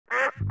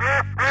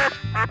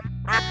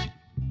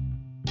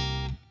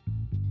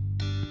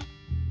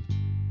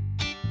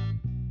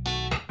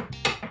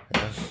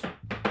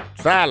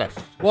Silas.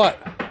 What?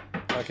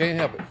 I can't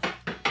help it.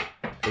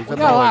 He's We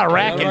got a lot of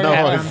racket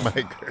noise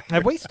maker.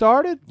 Have we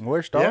started?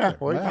 We're starting. Yeah,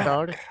 we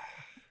started.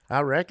 I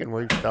reckon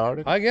we've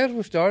started. I guess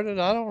we started.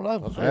 I don't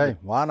know. Hey,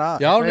 why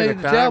not? Y'all Say need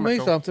the to tell me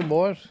timer. something,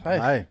 boys. Hey.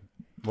 Hey,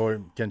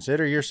 boy,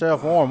 consider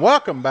yourself warm.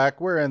 Welcome back.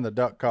 We're in the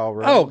duck call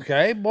room.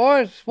 Okay,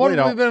 boys. What We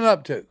have we don't- been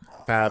up to?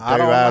 5 I 2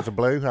 don't eyes know. of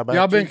blue. How about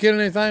Y'all been you? killing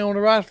anything on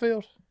the rice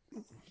fields?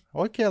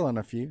 We're killing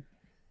a few.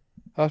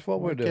 That's what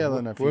we're doing.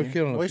 Killing a few. We're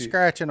killing a We're few.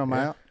 scratching them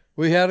out.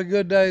 We had a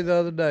good day the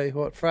other day.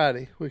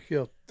 Friday? We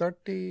killed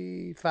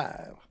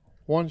 35.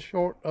 One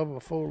short of a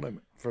full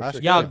limit. For That's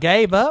six. Y'all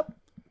gave up?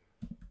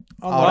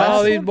 On the Oh, last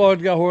All these one?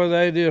 boys got where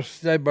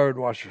they bird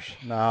watchers.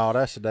 No,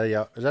 that's the day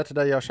y'all. Is that the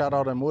day y'all shot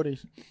all them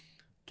woodies?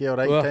 Killed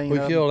 18 Well, we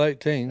of killed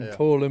 18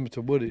 full limits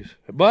of woodies.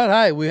 But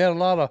hey, we had a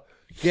lot of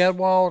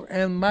gadwalls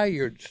and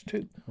mallards too.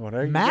 them? Well,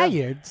 there you go.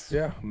 Mallards?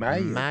 Yeah,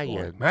 mallards.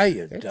 Mallard.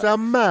 Mallards. It's a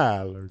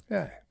mallard.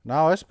 Yeah.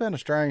 No, it's been a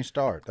strange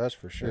start. That's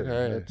for sure. It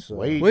has. It's,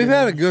 We've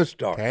had a good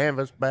start.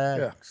 Canvas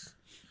backs.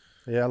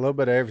 yeah, a little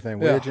bit of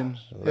everything. Yeah. Widgeons.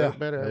 A little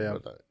bit of Yeah.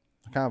 everything.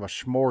 Kind of a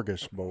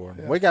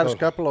smorgasbord. We got a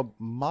couple of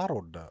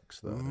mottled ducks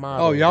though.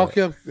 Oh, y'all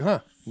killed? Huh?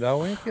 No,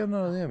 we ain't killed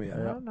none of them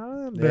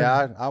yet.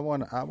 Yeah, I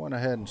went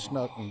ahead and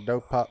snuck and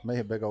dope popped me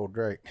a big old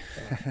Drake.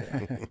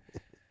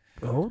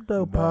 Oh,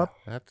 dope pop.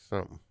 That's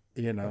something.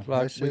 You know,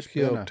 Like it's we just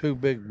been killed two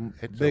big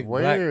a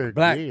weird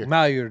black year.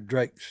 mallard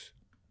drakes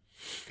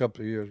a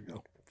couple of years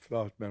ago.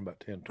 Oh, it's been about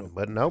 10, 20.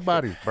 But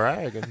nobody's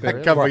bragging. a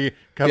really. couple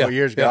Yeah,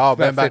 years ago. yeah, Oh,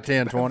 been about about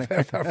 10, 20.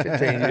 About 15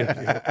 years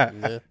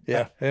ago.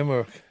 Yeah, them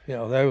are,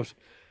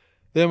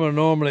 them are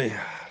normally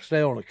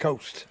stay on the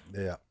coast,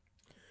 Yeah.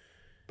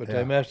 but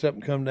they messed up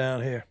and come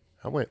down here.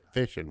 I went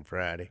fishing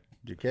Friday.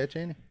 Did you catch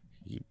any?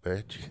 You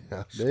bet you.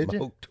 I Did you?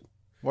 smoked 'em.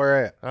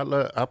 Where at?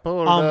 I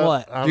pulled On up.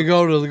 what? I, Did you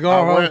go to the I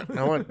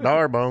Garho? went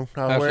Darbone.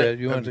 I said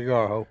you went to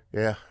Garho.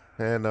 Yeah,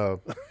 and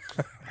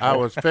I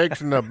was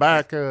fixing to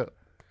back up,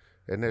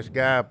 and this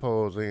guy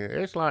pulls in.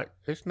 It's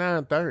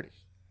 9:30.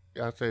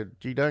 I said,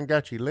 "You done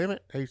got your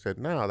limit?" He said,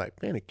 "No, they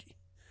finicky."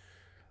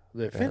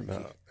 They're And,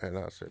 finicky. and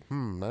I said,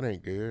 "That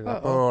ain't good." I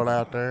pulled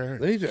out there,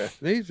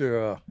 These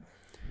are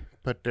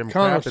put them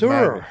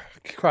connoisseur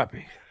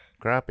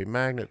crappie.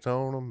 magnets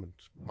on them, and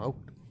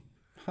smoked them.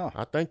 Huh.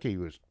 I think he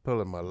was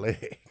pulling my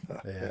leg.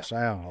 Yeah,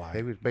 sound like.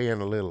 He was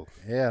being a little.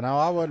 Yeah, no,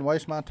 I wouldn't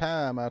waste my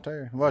time out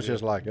there. Well, it's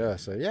just like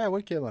us. So, yeah,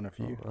 we're killing a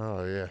few.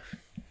 Oh yeah.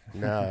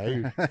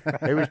 No,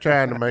 he was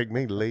trying to make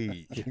me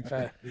leave. You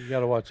got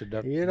to watch a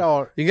duck. You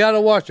don't. You got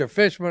to watch a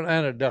fisherman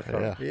and a duck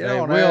hunter. Yeah. You They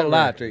don't will ever-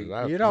 lie to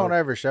you. You don't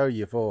ever show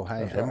your full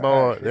hand. Them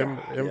boy, them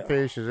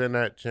fish is in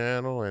that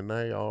channel, and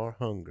they are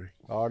hungry.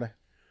 Are they?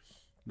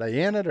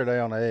 They in it or they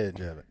on the edge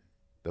of it?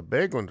 The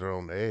big ones are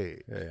on the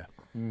edge,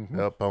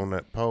 Yeah. up on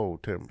that pole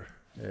timber.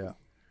 Yeah.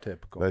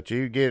 Typical. But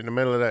you get in the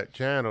middle of that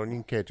channel, and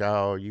you can catch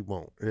all you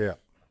want. Yeah.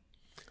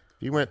 If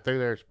you went through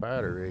there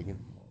spider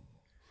rigging,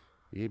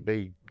 you'd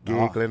be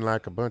giggling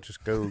like a bunch of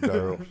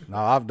schoolgirls. No,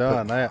 I've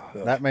done that.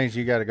 That means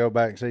you got to go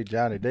back and see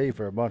Johnny D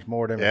for a bunch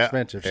more of them Yeah.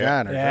 expensive Yeah.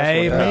 shiners. That's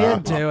what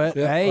Amen that- to it.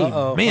 Yeah.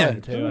 Uh-oh. Amen Hey,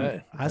 to it.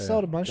 hey. I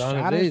sold a bunch of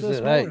Johnny shiners D this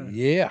said, hey, morning.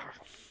 yeah.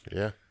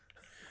 Yeah.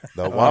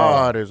 The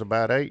wad is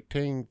about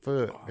 18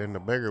 foot, and the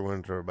bigger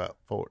ones are about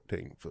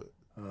 14 foot.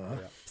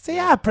 See,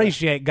 I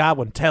appreciate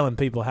Godwin telling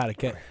people how to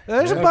catch.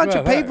 There's a That's bunch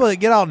right, of people that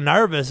get all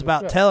nervous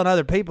about telling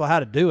other people how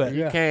to do it.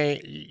 You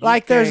can't. You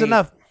Like there's can't-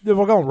 enough that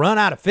we're going to run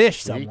out of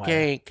fish You somewhere.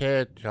 can't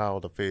catch all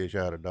the fish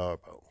out of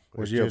Darbo.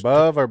 Was you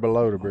above or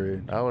below the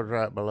bridge? I was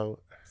right below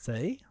it.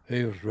 See?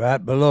 He was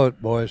right below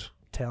it, boys.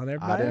 Telling I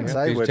everybody. didn't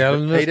say He's which.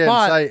 telling the He didn't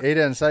spot. say. He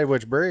didn't say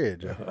which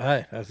bridge.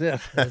 Hey, that's it.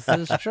 This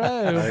is true.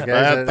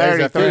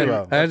 There's a few of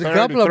them. There's a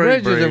couple of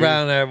 33 bridges bridge.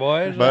 around there,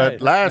 boys. But Hey.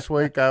 last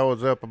week I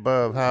was up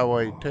above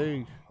Highway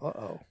 2.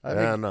 Uh-oh.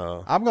 And,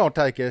 I'm going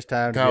to take this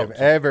time to Caught give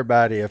you.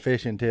 everybody a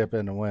fishing tip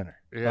in the winter.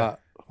 yeah.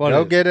 What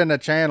Go is it? get in the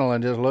channel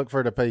and just look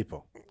for the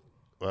people.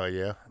 Well,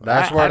 yeah.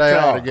 That's I, where I they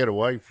try are. to get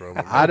away from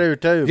them. I do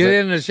too. Get but-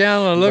 in the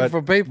channel and look but-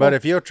 for people. But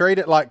if you'll treat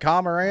it like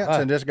cormorants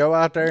and just go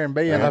out there and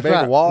be in a that's big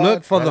right. wad,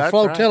 Look for the that's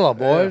flotilla, right.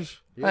 boys.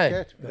 You'll Hey,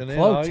 catch 'em. and then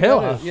all you gotta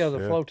Flotilla? do- Yeah, the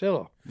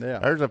flotilla. yeah,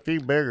 There's a few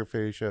bigger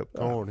fish up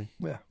corny.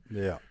 Yeah.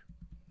 yeah.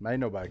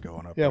 Ain't nobody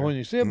going up Yeah, there. when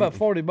you see about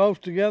 40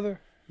 boats together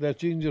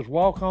that you can just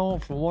walk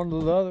on from one to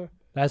the other,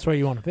 That's where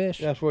you want to fish.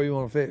 that's where you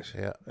want to fish.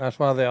 Yeah. That's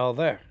why they're all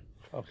there.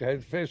 Okay,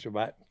 the fish are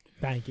back.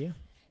 Thank you.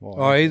 Boy,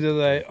 Or either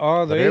they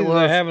are But they it either was-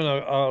 they're having a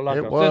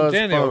it was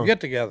centennial fun. get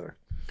together,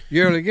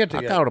 yearly get I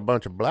together. caught a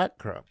bunch of black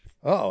crappie.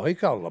 Oh, he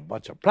caught a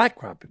bunch of black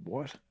crappie,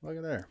 boys. look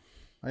at there.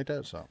 Ain't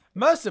that something?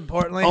 Most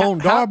importantly, On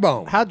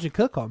Darbone. how'd you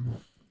cook them?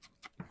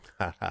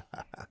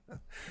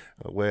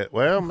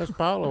 Well, Miss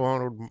Paula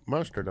wanted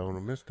mustard on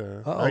them this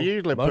time. Uh-oh, I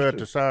usually mustard. put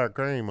the sour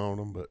cream on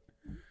them, but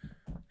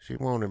she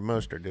wanted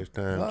mustard this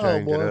time. Oh,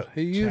 Change it boy, up.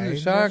 he usually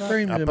Change sour it up.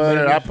 cream I them put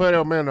it. I babies. put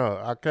them in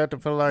a. I cut the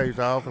fillets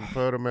off and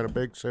put them in a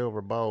big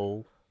silver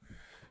bowl,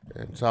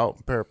 and salt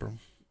and pepper.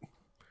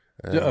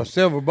 A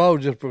silver bowl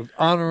just for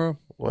honor him.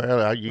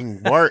 Well, you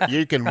can work.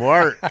 You can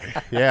work.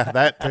 Yeah,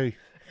 that too.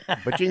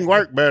 But you can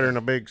work better than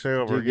a big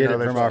silver. You get it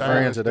there's from our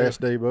styles friends at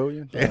too. SD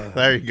Bullion. Yeah,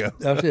 there you go.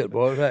 That's it,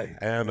 boys. Hey.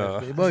 And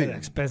That's an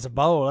expensive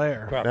bowl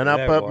there. then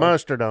I put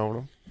mustard on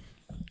them,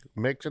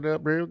 mix it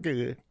up real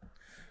good,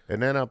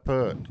 and then I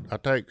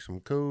take some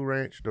Cool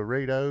Ranch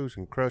Doritos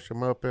and crush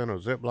them up in a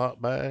Ziploc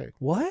bag.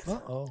 What?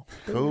 Uh-oh.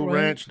 Cool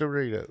Ranch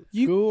Doritos.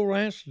 Cool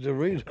Ranch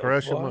Doritos.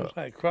 Crush 'em up.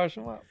 Hey, crush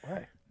them up.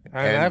 Hey.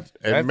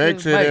 And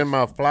mix it in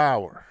my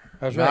flour.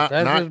 That's right.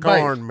 That's not his base.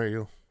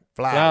 cornmeal.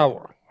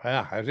 Flour.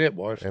 Yeah, that's it,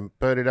 boys. And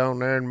put it on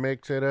there and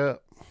mix it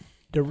up.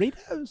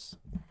 Doritos?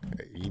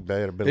 You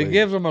better believe It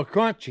gives them a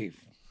crunchy.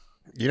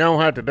 You don't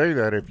have to do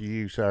that if you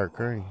use sour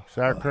cream.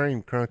 Sour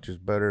cream crunches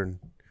better than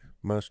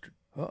mustard.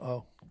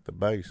 Uh-oh. The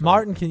base.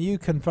 Martin, can you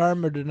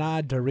confirm or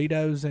deny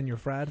Doritos in your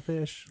fried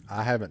fish?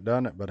 I haven't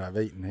done it, but I've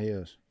eaten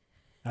his.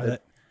 Oh,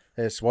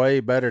 It's way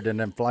better than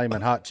them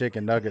flaming hot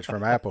chicken nuggets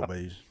from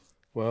Applebee's.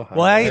 Well,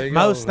 ain't there you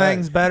most go.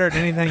 things better than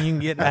anything you can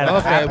get at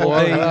Okay,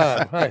 boy.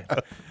 Applebee's? Hey.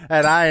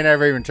 And I ain't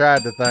ever even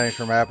tried the things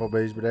from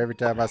Applebee's, but every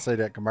time I see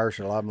that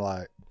commercial, I'm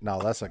like, no,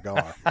 that's a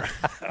gar.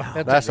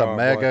 That's a gar,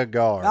 mega The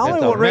gar. only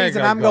It's a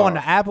reason mega I'm going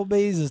to gar.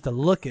 Applebee's is to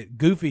look at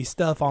goofy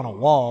stuff on a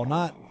wall,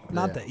 not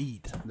to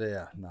eat.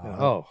 Yeah, no.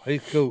 Oh,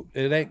 he's cool.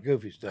 It ain't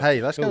goofy stuff.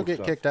 Hey, let's Cool go get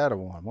stuff. kicked out of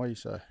one. What do you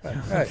say?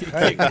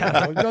 Hey,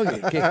 go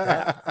get kicked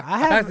out. I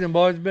have. That's them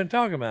boys been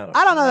talking about it.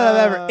 I don't know that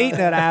I've ever eaten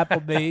at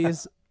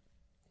Applebee's,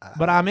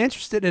 but I'm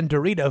interested in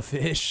Dorito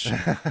fish.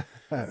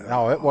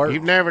 No, it works.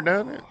 You've never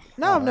done it?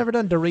 No, I've never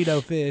done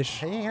Dorito fish.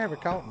 He ain't ever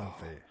caught no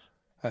fish.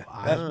 That's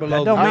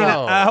below That don't the mean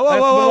Oh. whoa, whoa,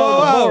 whoa,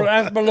 whoa, whoa.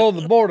 That's below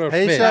the border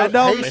He, fish.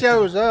 he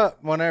shows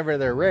up whenever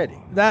they're ready.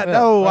 I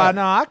know.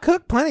 I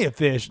cook plenty of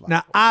fish.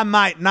 Now I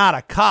might not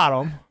have caught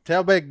them.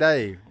 Tell Big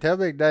Dave. Tell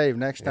Big Dave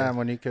next time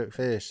when you cook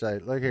fish, say,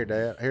 look here,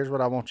 Dad, here's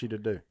what I want you to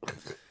do.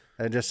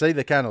 And just see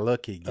the kind of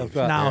look he gives. That's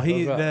right. No,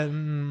 he. That's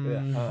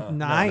right.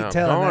 No, I ain't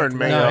telling that.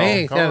 cornmeal. No, he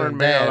ain't telling Cornmeal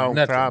Dad on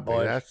nothing, crappie.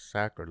 boys. That's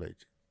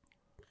sacrilege.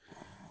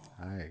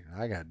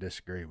 I got to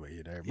disagree with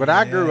you there. But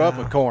I grew up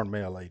a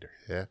cornmeal eater.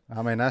 Yeah.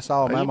 I mean, that's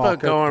all You my mom put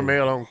cooked.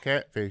 cornmeal on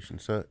catfish and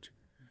such.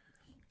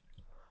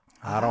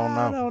 I don't know.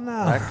 I don't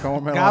know. That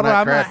cornmeal God, on that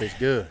I crap might- is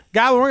good.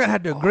 Guy, we're gonna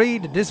have to agree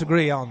to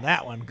disagree on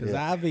that one because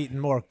I've eaten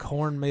more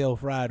cornmeal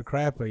fried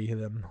crappie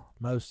than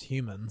most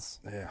humans.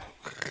 Yeah.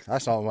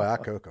 That's the only way I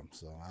cook them.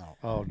 So I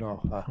don't. Oh,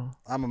 no.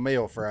 I'm a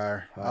meal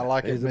fryer. I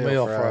like it He's a meal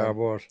meal fryer,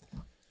 boys.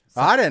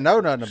 I didn't know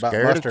nothing about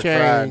Scared of mustard fry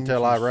change.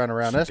 until I run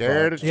around this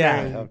Scared part. of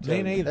Yeah, change.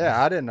 me neither.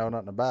 Yeah, I didn't know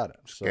nothing about it.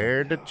 So.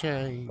 Scared to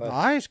change.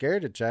 I ain't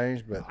scared to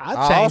change, but I'd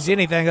change also-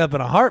 anything up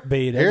in a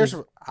heartbeat. Here's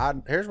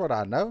what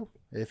I know.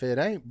 If it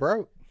ain't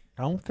broke,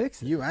 Don't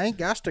fix it. you ain't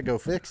got to go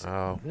fix it.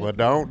 Oh, well,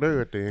 don't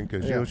do it then,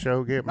 because you'll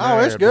sure get mad. No,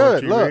 it's once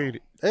good. you Look, read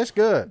it. it's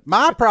good.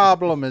 My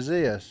problem is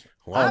this.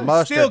 I'm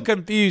mustard. still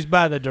confused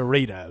by the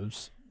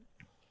Doritos.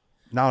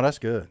 No, that's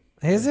good.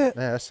 Is it?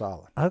 Yeah, that's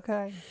solid.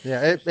 Okay.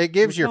 Yeah, it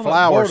gives your talking about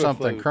flour border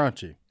something food.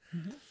 crunchy.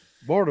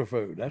 Border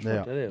food. That's Yeah.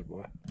 what that is,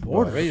 boy.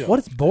 Border. Dorito. What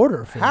is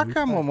border food? How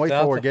come when we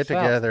South four of get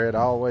South. together, it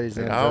always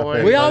ends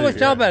always- up? We Yeah. always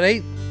talk about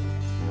eating.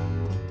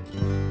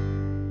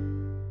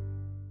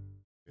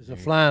 There's a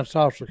flying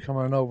saucer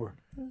coming over.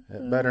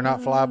 It better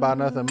not fly by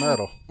nothing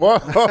metal.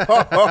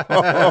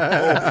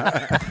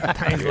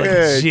 Things like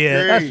Good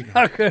shit. grief.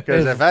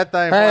 Because if that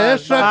thing Hey, flies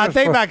this by, I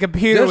think my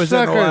computer This was in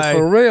the sucker is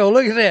for way. real.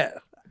 Look at that.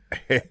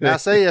 now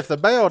see if the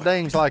bell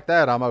dings like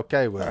that, I'm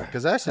okay with it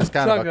because that's just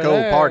kind of a Sucker cool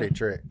there. party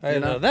trick. Hey, You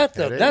know, now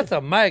that's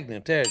a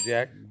magnet there,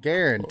 Jack.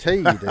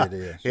 guaranteed it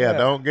is. Yeah,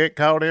 don't get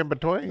caught in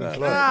between.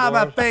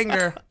 My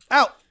finger.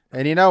 Out.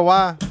 And you know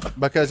why?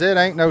 Because it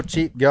ain't no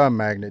cheap gun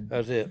magnet.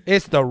 That's it.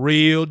 It's the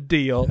real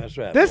deal. That's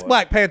right, This boy.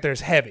 Black Panther is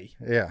heavy.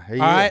 Yeah, he All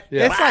right.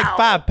 is. It's like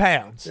 5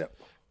 pounds. Yep.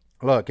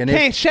 Look, and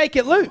Can't shake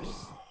it loose.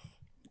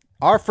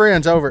 our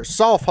friends over at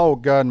Soft Hole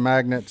Gun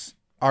Magnets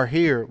are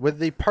here with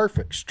the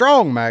perfect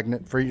strong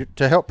magnet for you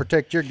to help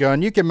protect your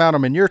gun. You can mount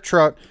them in your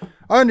truck,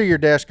 under your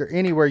desk, or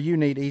anywhere you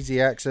need easy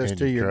access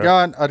to your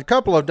gun. A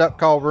couple of Duck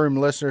Call Room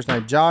listeners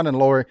named John and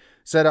Lori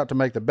set out to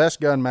make the best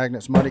gun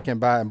magnets money can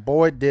buy, and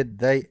boy, did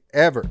they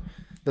ever.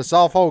 The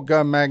Soft Hole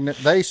Gun Magnet,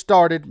 they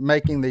started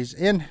making these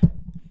in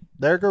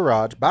their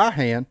garage by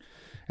hand,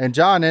 and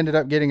John ended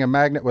up getting a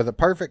magnet with a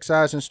perfect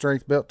size and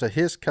strength built to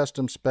his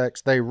custom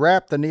specs. They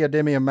wrapped the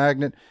neodymium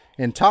magnet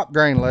in top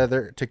grain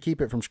leather to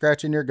keep it from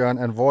scratching your gun,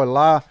 and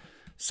voila,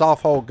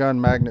 Soft Hole Gun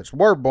Magnets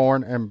were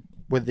born, and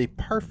with the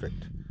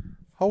perfect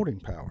holding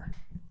power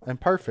and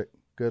perfect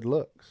good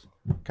looks.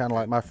 Kind of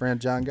like my friend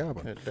John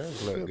Godwin. It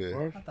does look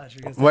good. I thought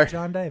you were Where- going to say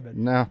John David.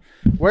 Now,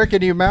 where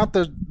can you mount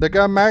the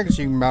gun magnets?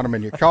 You can mount them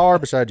in your car,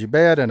 beside your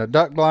bed, in a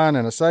duck blind,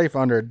 in a safe,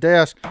 under a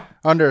desk,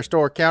 under a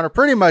store counter,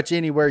 pretty much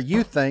anywhere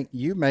you think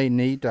you may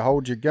need to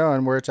hold your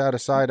gun where it's out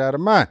of sight, out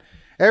of mind.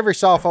 Every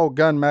Soft Hole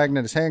Gun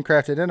Magnet is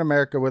handcrafted in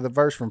America with a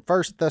verse from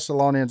 1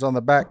 Thessalonians on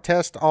the back.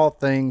 Test all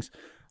things.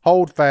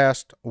 Hold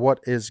fast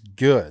what is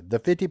good. The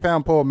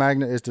 50-pound pull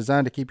magnet is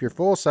designed to keep your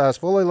full-size,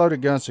 fully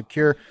loaded gun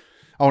secure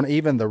on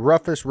even the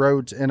roughest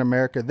roads in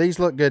America. These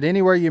look good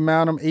anywhere you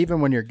mount them,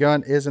 even when your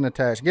gun isn't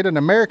attached. Get an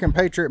American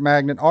Patriot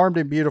magnet, armed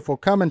and beautiful.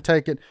 Come and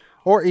take it.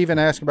 or even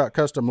ask about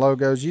custom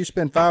logos. You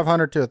spend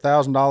 $500 to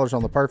 $1,000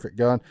 on the perfect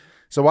gun.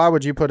 So why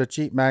would you put a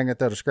cheap magnet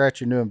that'll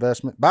scratch your new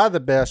investment? Buy the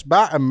best.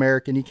 Buy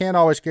American. You can't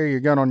always carry your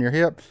gun on your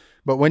hip,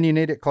 but when you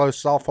need it close,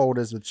 Soft Hold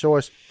is the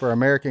choice for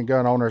American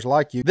gun owners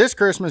like you. This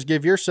Christmas,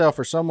 give yourself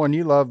or someone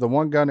you love the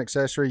one gun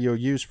accessory you'll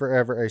use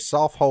forever, a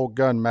Soft Hold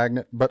gun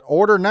magnet. But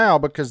order now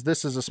because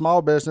this is a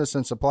small business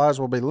and supplies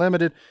will be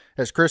limited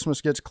as Christmas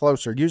gets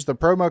closer. Use the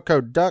promo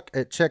code DUCK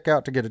at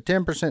checkout to get a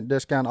 10%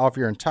 discount off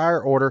your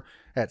entire order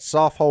at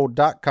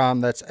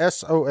softhold.com. That's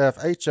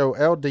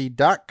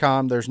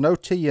SOFHOLD.com. There's no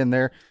T in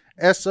there.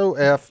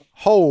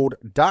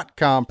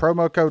 SOFHOLD.com.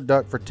 Promo code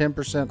DUCK for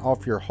 10%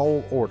 off your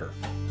whole order.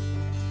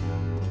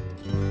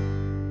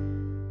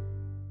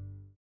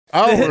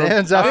 Oh,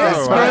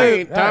 I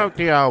ain't talked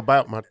to y'all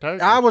about my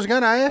turkey. I was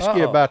going to ask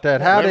you about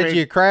that. How did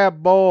your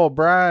crab boil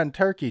brine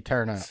turkey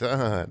turn out?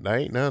 Son, there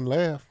ain't none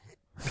left.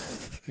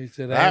 He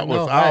said, That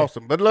was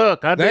awesome. But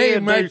look, I They did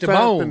ain't make do the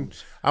something.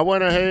 bones. I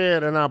went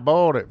ahead and I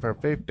boiled it for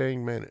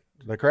 15 minutes.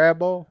 The crab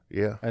boil?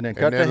 Yeah. And then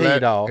cut the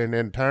heat off. And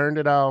then turned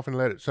it off and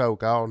let it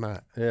soak all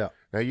night. Yeah.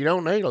 Now, you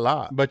don't need a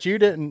lot. But you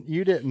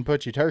didn't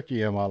put your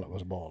turkey in while it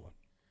was boiling.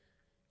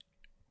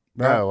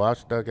 No, I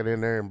stuck it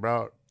in there and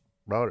brought it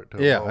to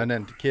a boil. And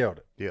then killed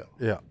it. Yeah.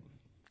 Yeah.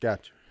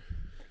 Gotcha.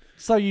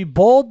 So you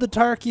boiled the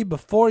turkey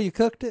before you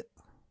cooked it?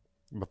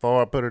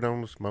 Before I put it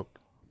on the smoke.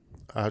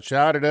 I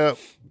shot it up.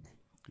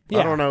 Yeah.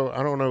 I don't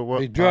know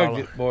what He drugged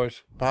it,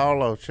 boys.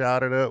 Paulo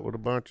shot it up with a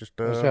bunch of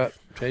stuff. That's right.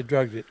 They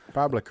drugged it.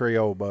 Probably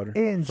Creole butter.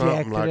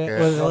 Injected like it that.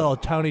 with a little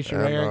Tony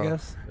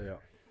Sherrigus. Yeah.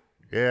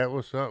 Yeah, it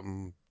was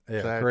something.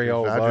 Yeah, Citrus.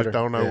 Creole I butter. just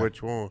don't know Yeah.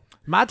 which one.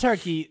 My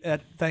turkey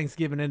at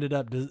Thanksgiving ended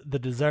up the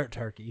dessert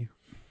turkey.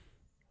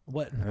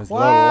 What? was a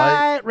little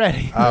late. Quite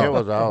ready. Oh. It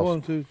was awesome.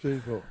 1, 2, 3,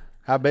 4.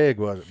 How big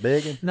was it?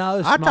 Big? No, it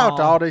was I small. talked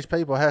to all these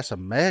people had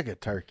some mega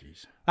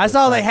turkeys. That's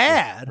all they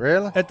had.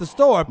 Really? At the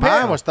store. Mine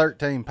apparently. was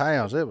 13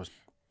 pounds. It was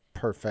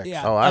perfect.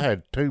 Yeah. Oh, I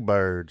had two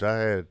birds.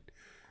 I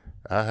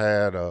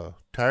had a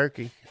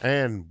turkey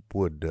and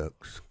wood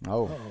ducks.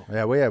 Oh.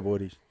 Yeah, we have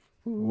woodies.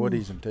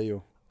 Woodies and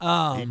teal.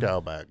 You talk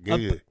about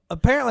good.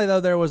 Apparently,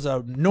 though, there was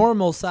a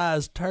normal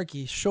sized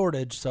turkey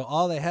shortage, so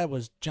all they had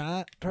was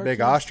giant turkeys.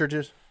 Big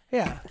ostriches.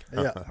 Yeah.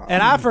 Yeah.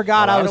 And I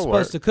forgot Oh, I was that'll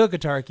supposed work. to cook a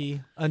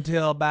turkey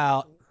until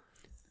about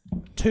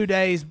 2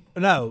 days.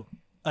 No,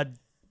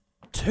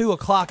 2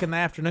 o'clock in the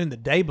afternoon the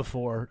day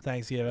before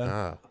Thanksgiving.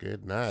 Oh,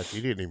 good night.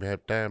 You didn't even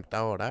have time to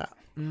thaw it out.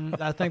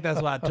 I think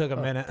that's why it took a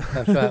minute. That's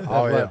right. That's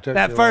Oh, why yeah. it took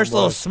That so first long,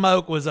 little boys.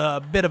 smoke was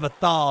a bit of a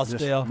thaw Just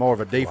still. more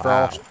of a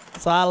defrost.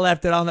 So I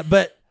left it on it.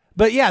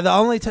 But yeah, the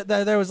only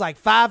there was like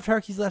 5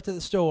 turkeys left at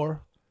the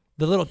store.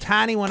 The little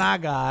tiny one I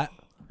got,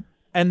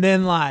 and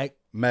then like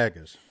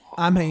Megas.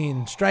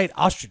 straight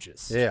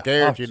ostriches. Yeah.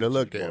 Scared you to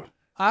look at them.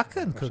 I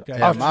couldn't cook that.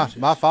 Yeah,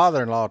 my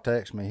father-in-law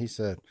texted me. He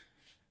said,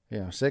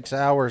 6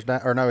 hours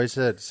down, or no, he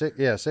said,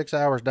 6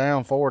 hours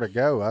down, 4 to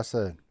go. I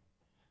said,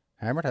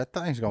 Hammer, that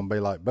thing's going to be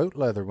like boot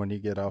leather when you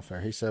get off there.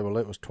 He said, well,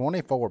 it was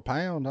 24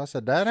 pounds. I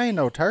said, that ain't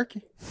no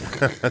turkey.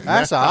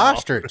 That's an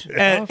ostrich.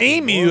 An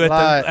emu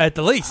at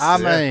the least. I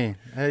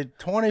mean,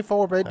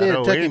 24, but it did. It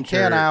know took him 10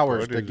 insurance, hours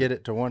what to is get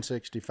it to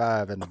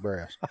 165 in the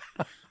breast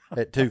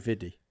at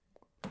 250.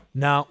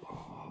 No.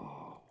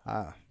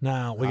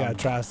 No, we got to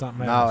try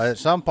something No, else. at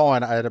some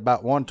point at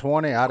about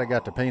 120, I'd have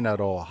got the peanut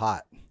oil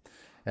hot.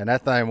 And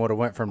that thing would have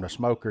went from the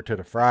smoker to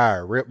the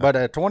fryer. But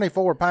a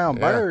 24-pound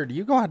bird,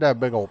 you're going to have a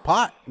big old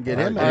pot and get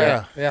him in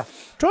there. Yeah.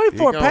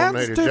 24 You pounds gonna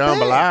is need too a big.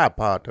 jambalaya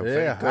pot to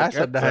Yeah, cook that's a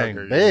that dang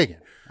sucker. big one.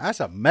 That's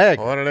a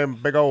mega. One of them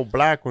big old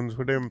black ones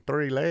with them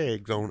 3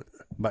 legs on it.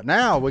 But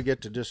now we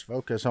get to just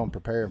focus on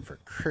preparing for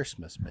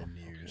Christmas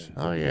menus.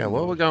 Oh, yeah.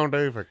 What we going to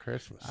do for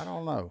Christmas? I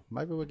don't know.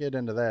 Maybe we'll get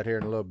into that here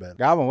in a little bit.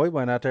 Godwin, we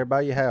went out there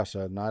by your house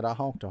the other night. I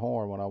honked a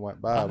horn when I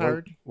went by. I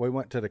heard you. We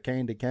went to the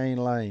Candy Cane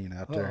Lane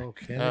out there.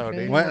 Okay. Oh,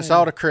 did Went and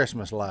saw the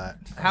Christmas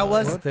lights. How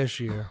was it this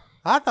year?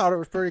 I thought it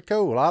was pretty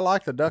cool. I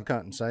like the duck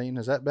hunting scene.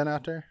 Has that been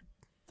out there?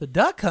 The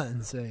duck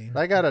hunting scene.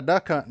 They got a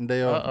duck hunting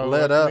deal Uh-oh,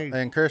 lit that's up neat.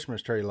 and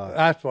Christmas tree lights.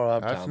 That's what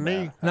I'm That's talking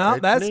neat. about. No,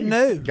 It's that's neat.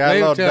 new. Got a Leave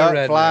it little to the duck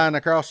redneck. flying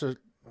across the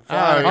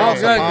yeah. Oh, across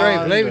the good pond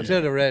grief. Leave it and-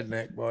 to the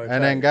redneck, boys.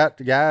 and then got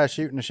the guys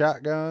shooting the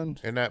shotguns.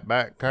 In that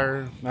back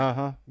curve.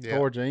 Uh-huh.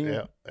 Towards the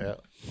end. Yeah.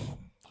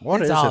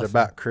 What It's is awesome. it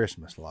about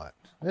Christmas lights?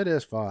 It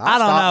is fun. I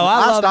don't know.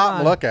 I love stop and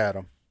mine. look at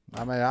them.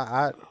 I mean,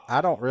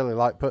 I don't really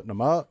like putting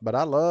them up, but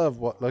I love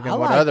looking I at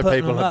what like other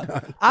putting people them have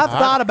up. done. I've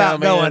thought about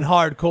come going in.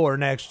 hardcore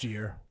next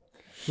year,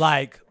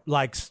 like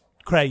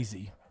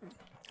crazy.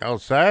 On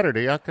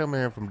Saturday, I come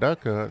in from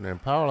duck hunting,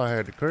 and Paula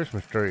had the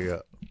Christmas tree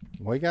up.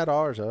 We got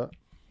ours up.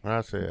 And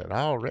I said,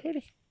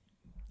 already?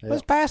 Yeah. It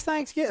was past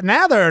Thanksgiving.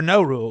 Now there are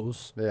no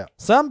rules. Yeah.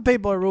 Some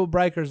people are rule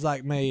breakers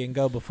like me and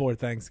go before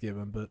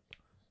Thanksgiving, but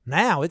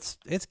now it's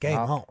game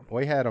on.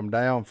 We had them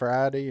down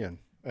Friday and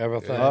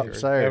Everything, Up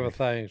Saturday.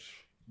 everything's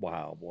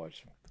wild,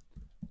 boys.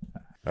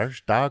 There's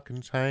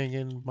stockings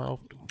hanging off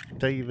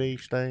the TV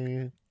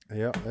stand.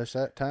 yep, it's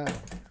that time.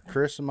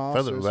 Christmas For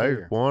is there's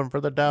here. one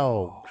for the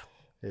dogs.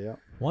 Yeah.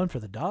 One for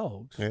the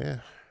dogs. Yeah.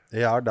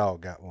 Yeah, our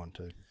dog got one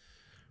too.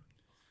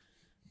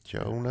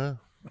 Sure enough.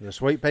 Does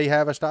Sweet Pea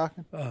have a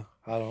stocking? I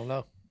don't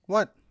know.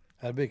 What?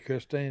 That'd be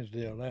Christine's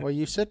deal now. Well,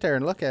 you sit there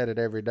and look at it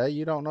every day.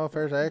 You don't know if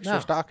there's an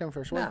extra stocking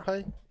for Sweet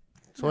Pea?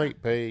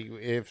 Sweet Pea,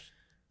 if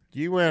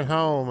you went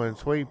home and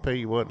Sweet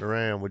Pea wasn't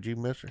around, would you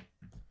miss her?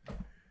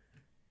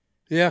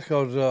 Yeah,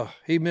 because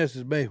he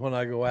misses me when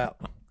I go out.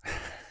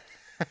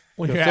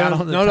 When you're out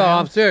on the No, town?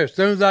 I'm serious. As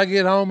soon as I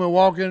get home and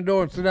walk in the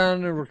door and sit down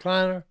in the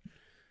recliner,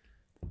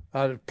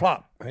 I just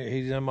plop.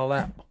 He's in my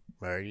lap.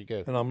 There you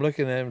go. And I'm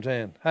looking at him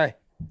saying, hey,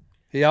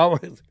 he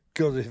always,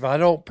 because if I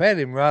don't pet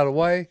him right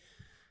away,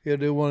 he'll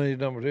do one of these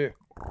numbers here.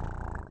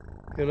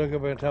 He'll look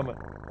up there and tell me,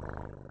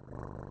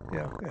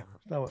 yeah.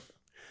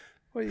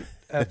 What you,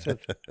 I said,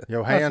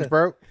 Your hands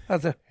broke? I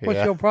said, what's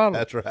Yeah, your problem?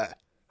 That's right.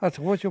 I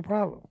said, what's your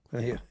problem?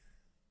 And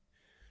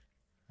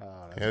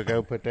He'll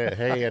go put that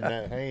hay in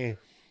that hand.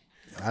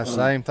 That's the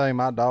same thing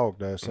my dog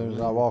does. As soon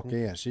as I walk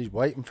in, she's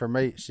waiting for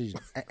me. She's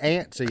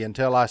antsy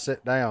until I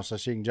sit down so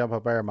she can jump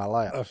up there in my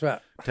lap. that's right.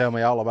 Tell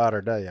me all about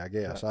her day, I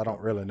guess. I don't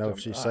really know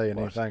if she's saying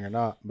anything or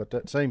not, but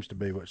that seems to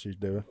be what she's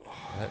doing.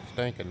 That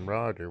stinking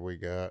Roger we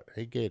got,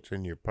 he gets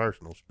in your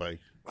personal space.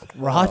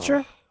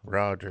 Roger?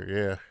 Roger,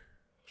 yeah.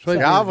 Sweet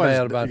Pea's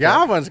bad about that.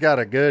 Godwin's got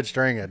a good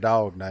string of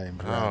dog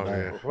names Oh, right yeah.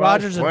 there.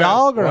 Roger's a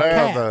dog or a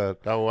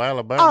cat? The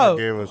Alabama Oh.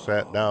 gave us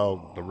that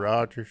dog, the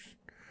Rogers,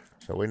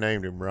 so we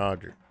named him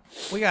Roger.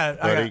 We got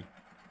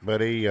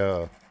But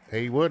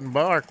he wouldn't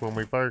bark when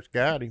we first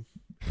got him,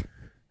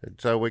 and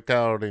so we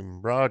called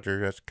him Roger.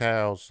 That's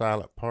Cal's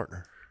silent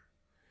partner.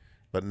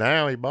 But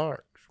now he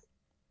barks.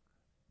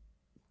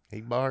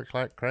 He barks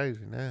like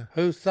crazy now.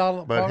 Who's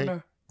silent But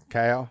partner?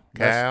 Cal?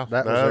 Cal,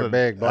 That the was her other-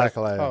 big black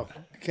that's- lab. Oh,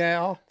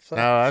 Cal. No,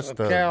 that's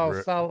the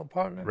Cal's silent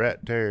partner.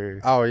 Rat Terrier.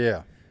 Oh,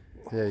 yeah.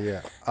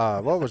 Yeah.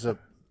 What was it?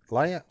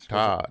 Lance?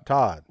 Todd.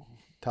 Todd.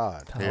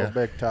 Yeah. Oh,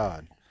 big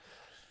Todd.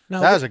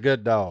 no, That was a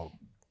good dog.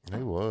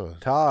 He was.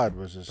 Todd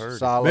was as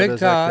solid Big as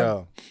Todd. they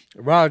go.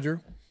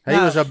 Roger. He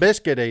was a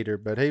biscuit eater,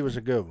 but he was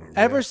a good one.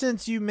 ever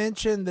since you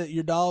mentioned that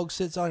your dog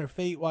sits on your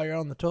feet while you're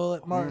on the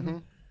toilet,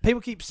 Martin,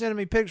 people keep sending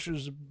me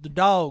pictures of the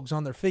dogs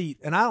on their feet,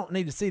 and I don't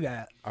need to see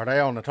that. Are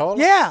they on the toilet?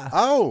 Yeah.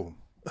 Oh.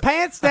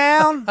 Pants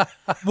down.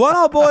 One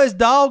old boy's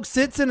dog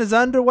sits in his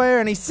underwear,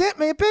 and he sent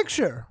me a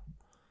picture.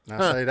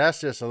 Now, see,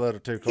 that's just a little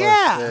too close.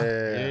 Yeah.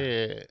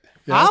 Yeah.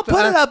 I'll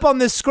put it up on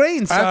this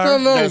screen, That's a sir.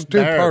 little That's too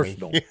dirty.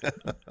 personal.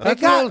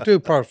 That's a little too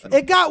personal.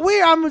 It got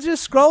weird. I was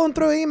just scrolling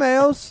through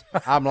emails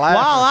I'm while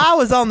laughing. I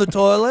was on the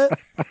toilet.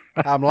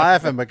 I'm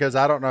laughing because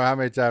I don't know how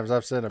many times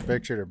I've sent a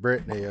picture to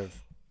Brittany of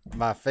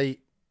my feet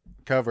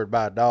covered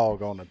by a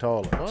dog on the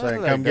toilet,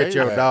 saying, "Come get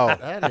your dog.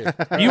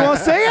 You want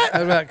to see it?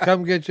 How about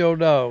come get your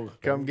dog?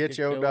 Come get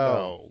your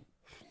dog."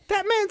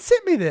 That man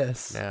sent me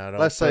this. Now, don't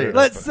Let's put see. it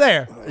Let's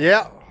there.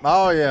 Yeah.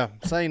 Oh yeah.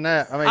 Seen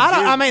that.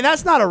 I mean,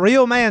 that's not a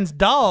real man's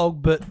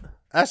dog, but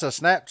that's a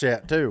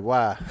Snapchat too.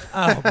 Why?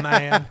 oh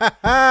man,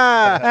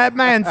 that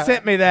man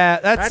sent me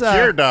that. That's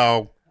your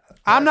dog.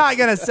 I'm not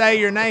gonna say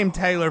your name,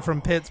 Taylor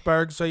from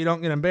Pittsburgh, so you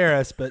don't get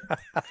embarrassed. But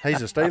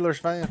He's a Steelers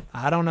fan.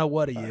 I don't know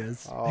what he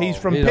is. He's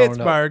from He don't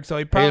Pittsburgh, so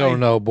he He probably don't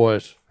know,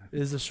 boys.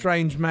 is a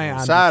strange man.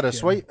 I'm Side just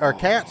of kidding. sweet or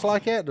cats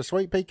like that. Does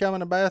Sweet Pea come in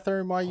the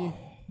bathroom while you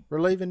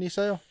relieving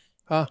yourself?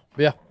 Huh?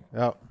 Yeah.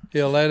 Oh.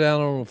 He'll lay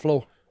down on the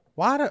floor.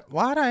 Why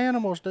do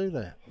animals do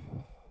that?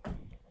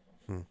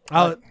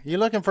 Oh, You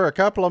looking for a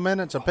couple of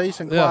minutes of peace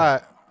and Yeah.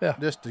 quiet, Yeah.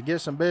 just to get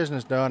some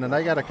business done, and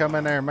they got to come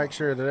in there and make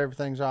sure that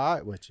everything's all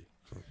right with you.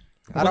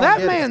 I well, don't that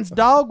get it. man's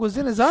dog was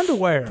in his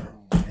underwear.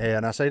 Yeah,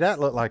 and I see that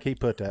looked like he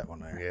put that one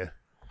there. Yeah.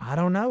 I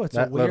don't know. It's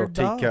That a little weird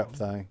dog. teacup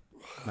thing.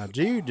 Now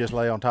Jude just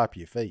lay on top of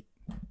your feet.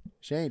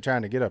 She ain't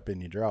trying to get up in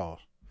your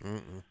drawers.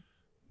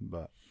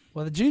 But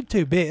Well, the Jude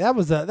too big. That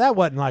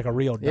wasn't like a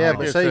real dog. yeah,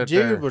 but just see, sit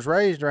Jude there. was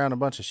raised around a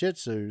bunch of Shih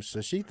Tzus,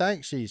 so she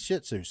thinks she's Shih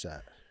Tzu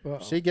size. Uh-oh.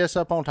 She gets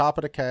up on top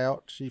of the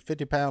couch. She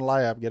 50-pound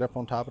lab, get up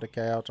on top of the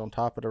couch, on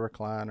top of the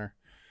recliner.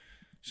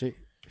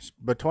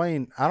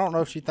 I don't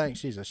know if she thinks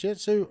she's a Shih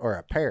Tzu or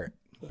a parrot,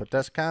 but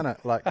that's kind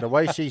of like the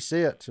way she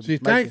sits. She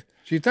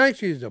thinks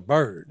she's a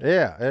bird.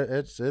 Yeah,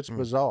 it's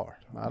bizarre.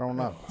 I don't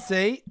know,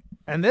 See,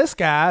 and this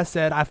guy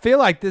said, "I feel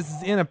like this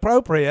is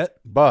inappropriate,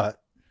 but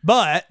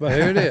But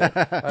here it is.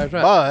 That's right.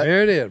 But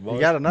here it is, boys. you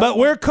got to know. but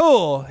we're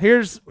cool."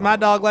 Here's my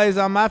dog lays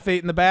on my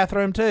feet in the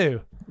bathroom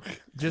too.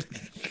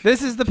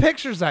 This is the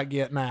pictures I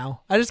get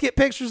now. I just get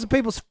pictures of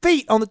people's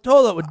feet on the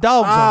toilet with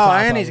dogs on top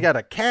and of he's them. got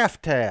a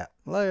calf tat.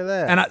 Look at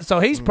that. And so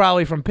he's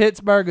probably from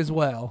Pittsburgh as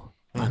well.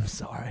 I'm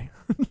sorry.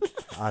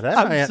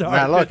 That man, sorry,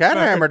 now look, that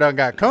Pittsburgh. hammer done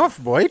got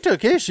comfortable. He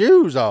took his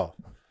shoes off.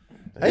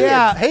 He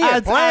Yeah,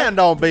 had planned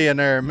on being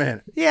there a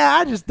minute. Yeah,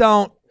 I just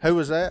don't. Who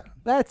was that?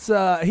 That's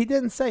he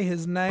didn't say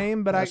his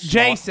name, but That's smart.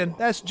 Jason.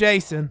 That's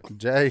Jason.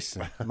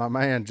 Jason, my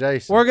man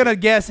Jason. We're gonna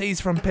guess he's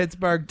from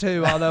Pittsburgh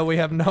too, although we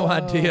have no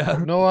idea.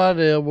 No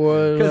idea,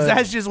 boys. Because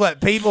that's just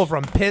what people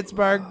from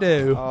Pittsburgh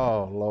do.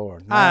 Oh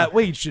Lord, no.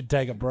 We should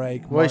take a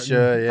break. We Martin.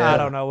 should, yeah. I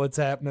don't know what's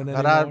happening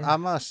But anymore. I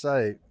must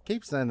say,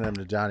 keep sending them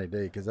to Johnny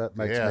D because that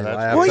makes Yeah, me that's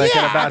laugh. Well, thinking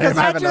yeah, about him 'cause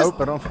I having to just-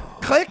 open them.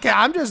 Click.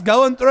 I'm just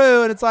going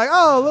through, and it's like,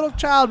 oh, a little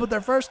child with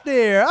their first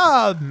deer.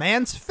 Oh,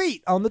 man's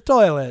feet on the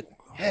toilet.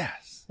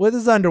 Yes. with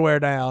his underwear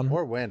down.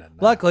 We're winning.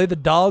 Now. Luckily, the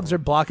dogs are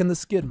blocking the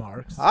skid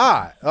marks.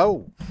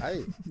 Oh,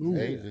 hey.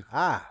 Easy.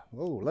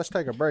 Let's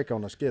take a break on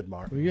the skid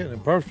mark. We're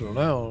getting personal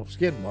now on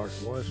skid marks,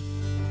 boys.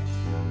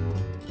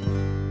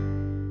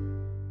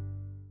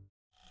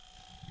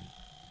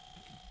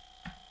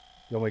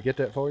 You want me to get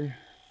that for you?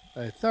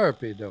 A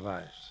therapy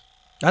device.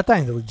 That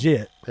thing's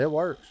legit. It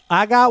works.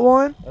 I got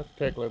one, That's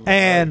tickling my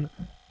and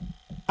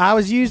I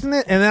was using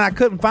it, and then I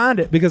couldn't find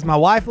it because my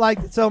wife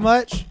liked it so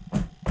much.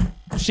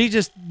 She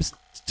just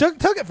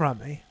took it from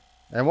me.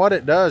 And what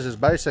it does is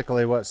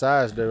basically what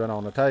Si's doing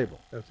on the table.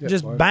 That's it,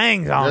 Just boys.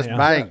 bangs on Just you.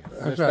 bang.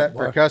 That's Just right, that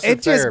boy. percussive It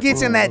just therapy.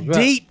 gets in that That's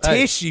right. deep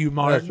Hey, tissue,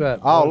 Mark. That's right.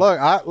 Oh,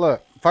 boys.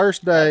 look.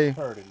 First day,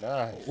 pretty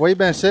nice. we've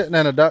been sitting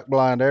in a duck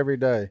blind every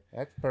day.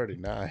 That's pretty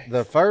nice.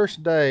 The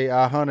first day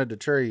I hunted the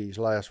trees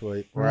last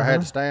week, where I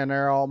had to stand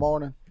there all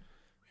morning.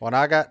 When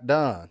I got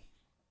done,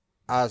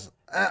 I was,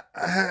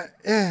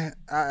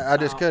 I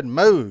just couldn't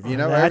move. You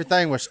know,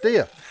 everything was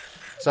stiff.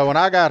 So when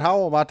I got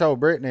home, I told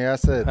Brittany, I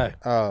said, Hey.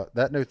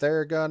 that new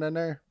Theragun in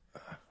there,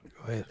 Go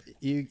ahead.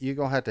 you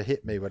gonna have to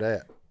hit me with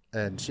that.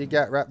 And she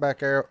got right back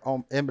there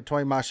in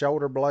between my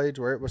shoulder blades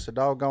where it was so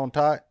doggone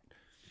tight.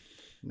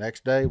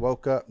 Next day,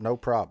 woke up, no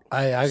problem.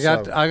 Hey, I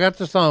got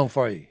the song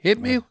for you. Hit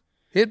me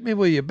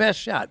with your best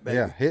shot, baby.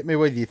 Yeah, hit me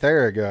with your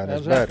Theragun.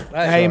 It's That's better.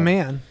 right.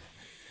 Amen.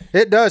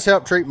 It does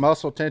help treat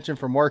muscle tension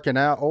from working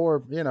out,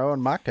 or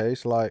in my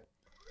case, like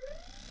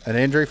an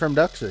injury from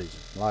duck season.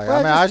 Like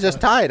I was just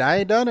tight. I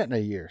ain't done it in a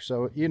year,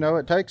 so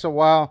it takes a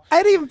while.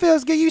 It even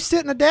feels good. You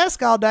sit in a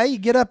desk all day, you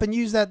get up and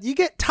use that. You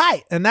get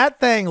tight, and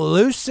that thing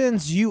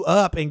loosens you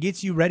up and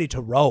gets you ready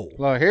to roll.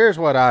 Look, here's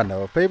what I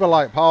know: if people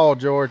like Paul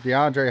George,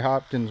 DeAndre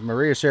Hopkins,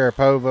 Maria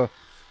Sharapova,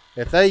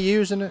 if they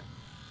using it,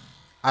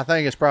 I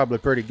think it's probably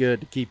pretty good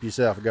to keep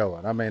yourself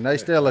going. I mean, they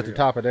still at the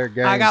top of their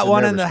game. I got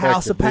one in the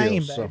House of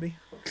Pain, baby.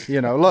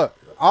 Look,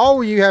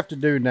 all you have to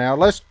do now,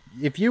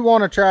 if you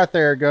want to try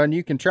Theragun,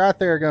 you can try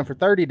Theragun for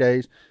 30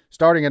 days,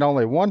 starting at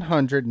only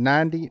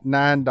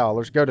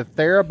 $199. Go to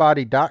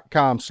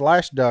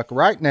therabody.com/duck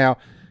right now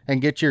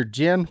and get your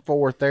Gen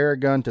 4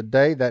 Theragun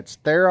today. That's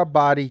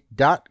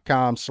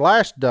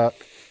therabody.com/duck.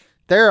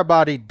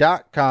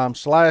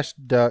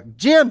 Therabody.com/duck.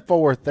 Gen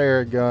 4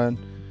 Theragun.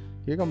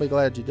 You're going to be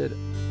glad you did it.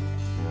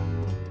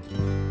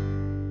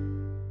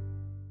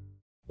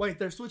 Wait,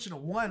 they're switching to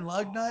one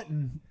lug nut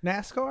in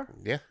NASCAR?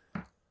 Yeah.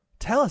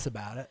 Tell us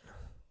about it.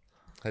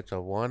 It's a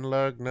one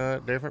lug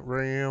nut, different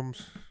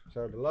rims,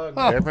 So the lug,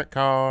 different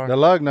car. the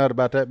lug nut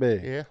about that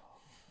big. Yeah.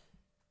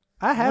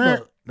 I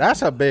have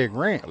That's a big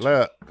wrench.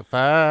 Look,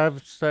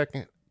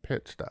 5-second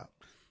pit stops.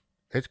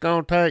 It's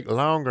going to take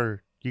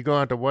longer. You're going to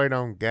have to wait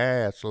on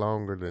gas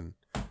longer than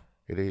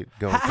it is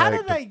going How to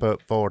do take to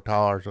put 4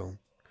 tires on.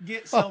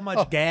 get so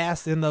much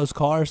gas in those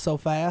cars so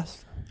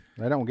fast,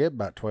 They don't get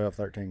about 12,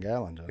 13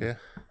 gallons of it. Yeah.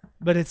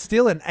 but it's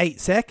still in 8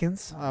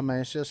 seconds. I mean,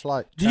 it's just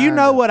like. Do you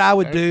know what I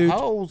would do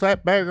Holes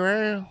that big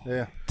around.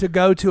 Yeah. to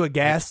go to a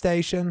gas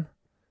station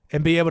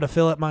and be able to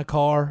fill up my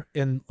car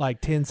in like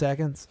 10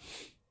 seconds?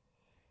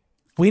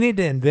 We need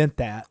to invent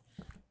that.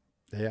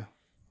 Yeah.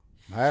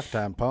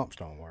 Halftime pumps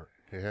don't work.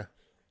 Yeah.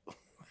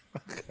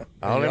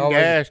 All them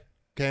gas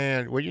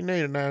cans. Well, you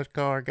need a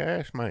NASCAR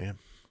gas man.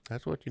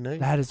 That's what you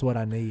need. That is what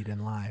I need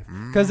in life.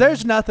 Because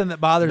there's nothing that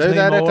bothers Do me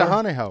that more. at the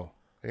honey hole.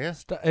 Yeah.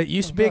 It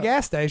used to be a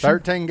gas station.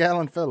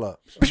 13-gallon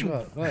fill-ups.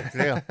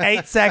 Yeah.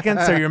 8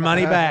 seconds or your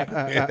money back.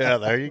 Yeah,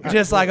 there you go.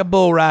 Just like a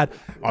bull ride.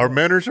 Our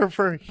mentors are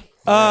free.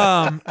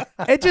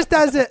 It just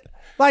doesn't,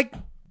 like,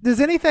 does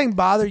anything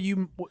bother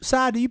you?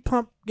 Si, do you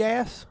pump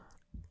gas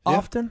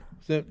often?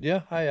 So,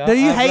 yeah. Hey, Do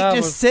you I hate drive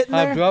just sitting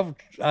there?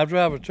 I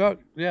drive a truck.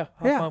 Yeah.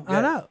 Pump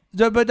I gas.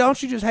 know. But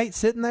don't you just hate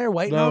sitting there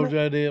waiting No, on it?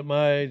 Daddy, at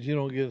my age, you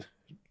don't get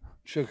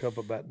shook up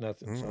about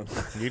nothing. Son.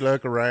 You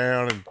look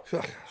around and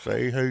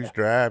see who's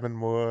driving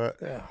what.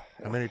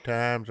 How many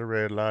times a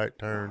red light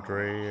turns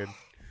red.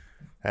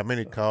 How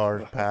many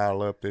cars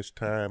pile up this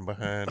time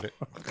behind it.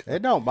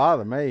 It don't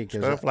bother me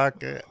because Stuff like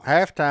that.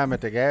 halftime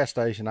at the gas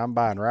station, I'm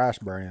buying rice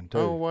bran, too.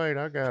 Oh, wait,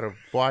 I got to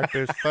wipe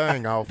this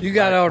thing off. You the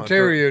got back of my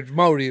ulterior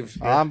motives.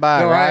 I'm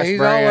buying So, rice he's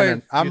bran. always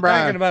And I'm you're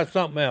buying, thinking about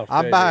something else.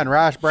 I'm Daddy. buying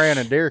rice bran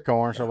and deer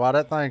corn, so while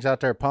that thing's out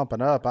there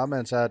pumping up, I'm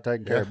inside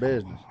taking care of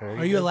business.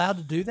 Are you allowed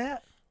to do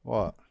that?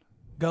 What?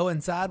 Go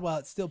inside while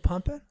it's still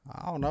pumping?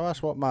 I don't know.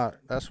 That's what my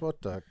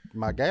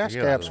gas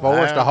You're cap's for,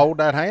 is to allowed. hold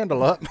that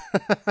handle up.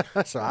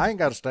 So I ain't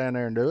got to stand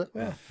there and do it.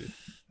 Yeah.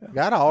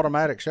 Got an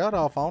automatic shut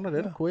off on it.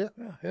 It'll quit.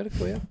 Yeah, it'll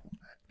quit.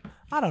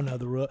 I don't know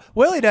the rule.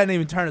 Willie doesn't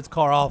even turn his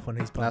car off when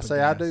he's pumping Now, see,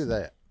 I gas. do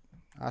that.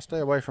 I stay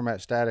away from that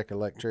static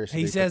electricity.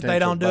 He says they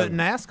potential don't do it in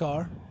boom.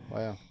 NASCAR.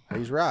 Well,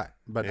 he's right.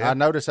 But Yeah. I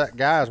noticed that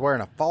guy's wearing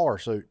a far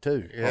suit,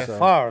 too. Yeah. So,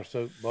 Fire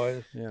suit,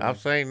 boys. you know. I've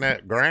seen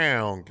that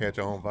ground catch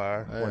on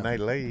fire when they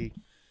leave.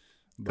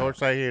 Of course,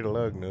 they hit a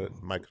lug nut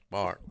and make a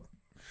spark.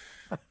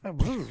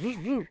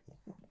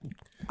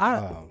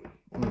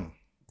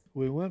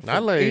 We went. I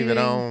from leave it eating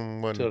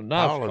on when to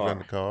Paula's NASCAR. in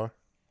the car.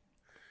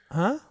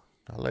 Huh?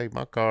 I leave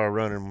my car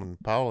running when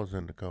Paula's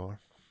in the car.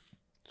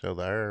 So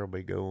the air will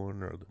be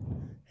going or the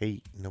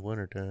heat in the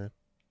wintertime.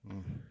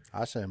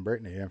 I send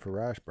Brittany in for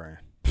rice bran.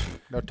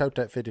 Go tote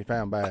that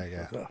 50-pound bag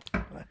out.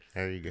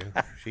 There you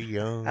go. She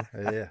young.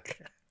 Yeah.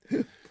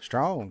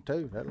 Strong,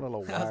 too. That little I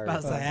was wire.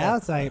 about to say,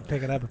 Alex ain't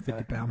picking up a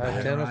 50-pound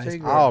bag. of rice.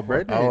 Oh,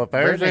 Brittany. Oh, if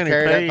there's Brittany any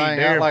carried that feed, thing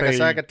deer out like a feed.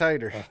 sack of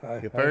taters.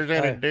 If there's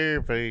any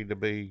deer feed to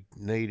be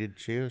needed,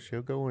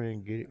 she'll go in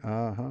and get it.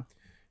 Uh-huh.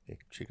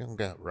 She done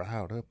got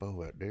riled up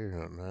over that deer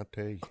hunting, I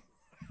tell you.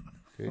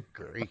 Good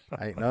grief.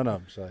 Ain't none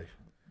of them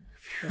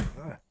safe.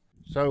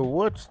 So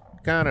what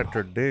kind of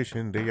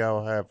tradition do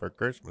y'all have for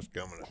Christmas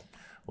coming up?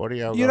 What do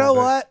y'all You gonna know do?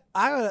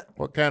 what?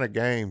 What kind of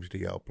games do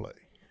y'all play?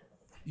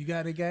 You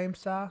got any games,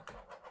 Si?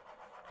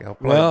 Y'all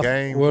play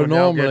games we're when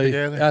y'all get normally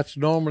together? that's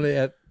normally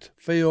at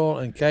Phil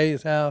and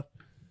Kay's house,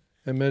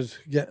 and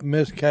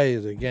Miss Kay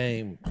is a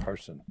game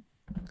person.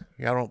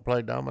 Y'all don't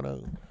play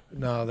dominoes?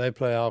 No, they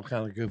play all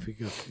kind of goofy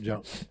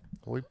junk.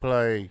 We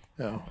play,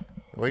 No.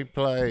 we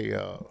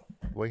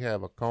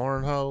have a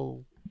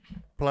cornhole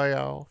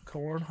playoff,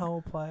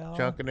 Cornhole playoff.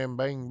 chunking them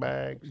bean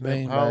bags. them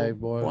Bean holes. bag,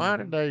 boy. Why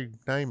did they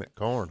name it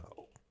cornhole?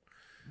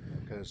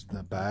 Because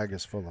the bag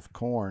is full of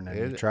corn, and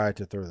Is you it? try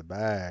to throw the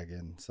bag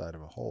inside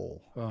of a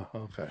hole. Oh,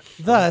 okay.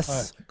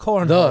 Thus,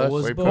 cornhole Thus,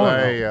 was We born.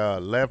 play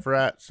left,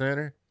 right,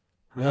 center.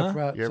 Left,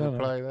 right, You ever center.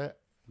 play that?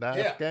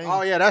 Dice game?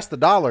 Oh, yeah, that's the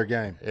dollar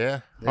game.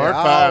 Yeah. Yeah, Or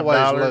I always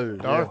 $5. lose,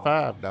 Or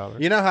yeah. $5.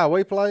 You know how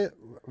we play it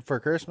for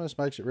Christmas?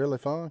 Makes it really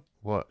fun.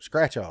 What?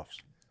 Scratch-offs.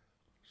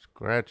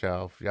 Scratch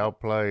off.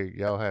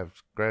 Y'all have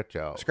scratch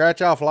off.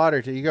 Scratch-off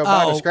lottery. You go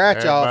buy the Oh.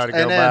 scratch-offs, Everybody go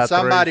and buy then three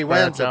somebody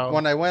wins. scratch-offs.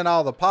 When they win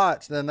all the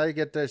pots, then they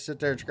get to sit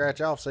there and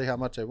scratch off, see how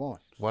much they won.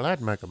 Well,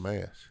 that'd make a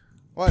mess.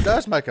 Well, it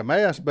does make a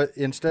mess, but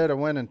instead of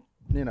winning,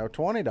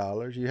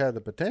 $20, you have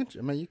the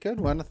potential. I mean, you could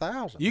win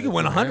 1,000. You could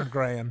win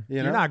 $100,000. You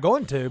You're know? not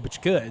going to, but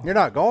you could. You're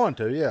not going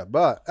to, yeah,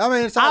 but I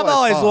mean, it's I've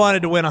always fun.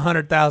 wanted to win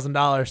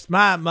 $100,000.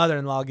 My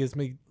mother-in-law gives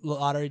me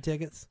lottery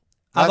tickets.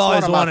 That's I've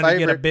always one of my wanted to get a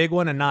favorite- big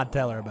one and not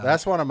tell her about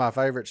That's one of my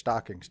favorite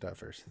stocking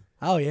stuffers. it.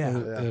 Oh, yeah.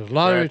 There's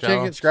lottery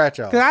Scratch-off. tickets. Scratch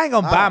off. Because I ain't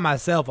going to buy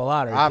myself a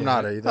lottery I'm ticket.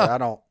 not either. I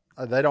don't.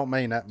 They don't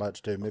mean that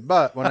much to me.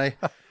 But when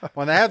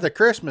they have the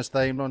Christmas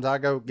themed ones, I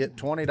go get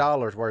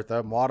 $20 worth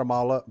of them, wad them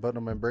all up, put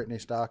them in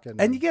Brittany's stocking.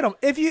 And you get them.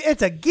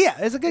 It's a gift.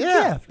 It's a good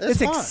Yeah, gift.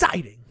 it's It's fun.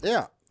 exciting.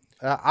 yeah,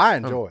 I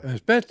enjoy it.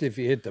 Especially if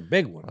you hit the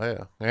big one.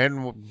 Yeah.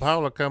 And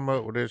Paula come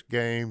up with this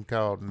game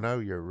called Know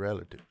Your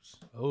Relatives.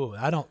 Oh,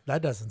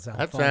 that doesn't sound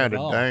That fun sounded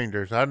at all.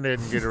 dangerous. I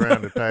didn't get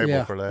around the table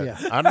Yeah, for that.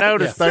 yeah. I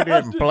noticed they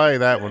didn't play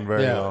that one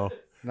very Yeah. long.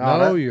 No,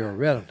 No, that- you're a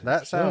relative.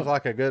 That sounds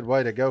like a good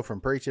way to go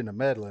from preaching to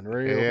meddling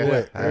real Yeah,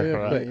 quick. that's You-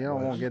 right. You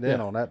don't want to get in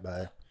on that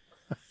bad.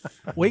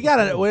 We got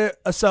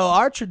it. So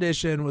our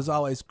tradition was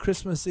always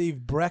Christmas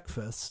Eve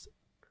breakfast.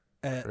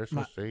 At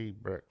Christmas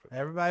Eve breakfast.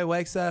 everybody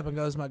wakes up and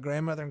goes to my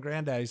grandmother and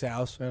granddaddy's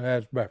house And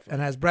has breakfast.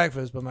 and has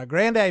breakfast. But my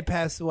granddaddy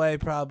passed away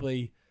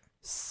probably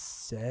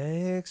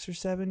 6 or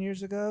 7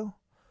 years ago.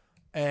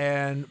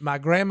 And my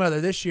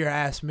grandmother this year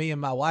asked me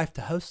and my wife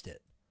to host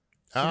it.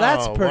 So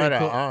that's pretty what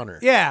cool. an honor.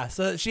 Yeah,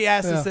 so she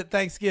asked us at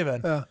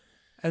Thanksgiving. Yeah.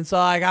 And so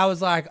I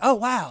was like, "Oh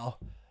wow."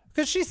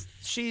 Cuz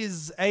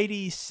she's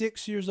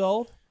 86 years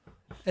old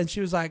and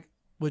she was like,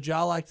 "Would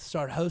y'all like to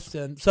start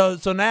hosting?" So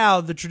now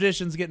the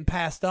tradition's getting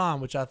passed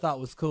on, which I thought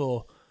was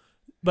cool.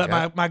 But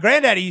Yeah. my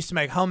granddaddy used to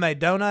make homemade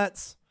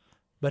donuts,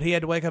 but he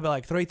had to wake up at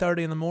like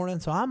 3:30 in the morning,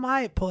 so I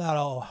might pull out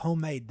a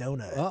homemade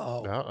donut.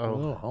 Uh-oh. Uh-oh. A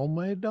little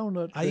homemade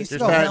donut. I used to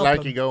Just go act help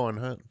like him. you going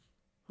hunting.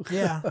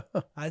 Yeah.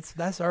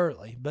 That's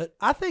early, but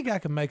I think I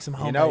can make some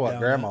homemade You know what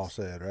donuts. Grandma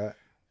said, right?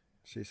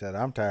 She said,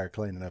 "I'm tired of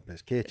cleaning up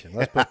his kitchen.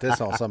 Let's put this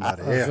on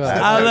somebody else."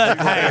 I look,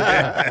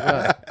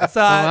 hey,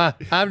 so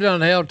I've done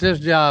held this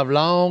job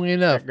long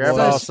enough.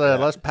 Grandma boy. said,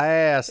 "Let's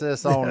pass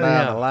this on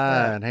down the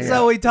line here."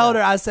 So we told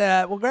her, I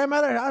said, "Well,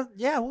 grandmother,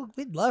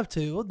 we'd love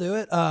to. We'll do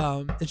it."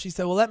 And she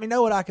said, "Well, let me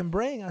know what I can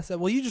bring." I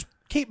said, "Well, you just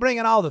keep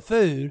bringing all the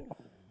food,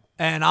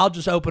 and I'll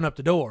just open up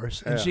the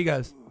doors." And she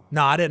goes,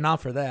 "No, I didn't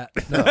offer that."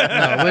 No,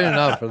 we didn't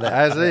offer that.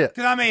 That's it.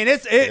 'Cause, I mean,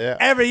 Yeah.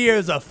 every year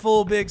is a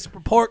full big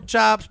pork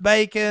chops,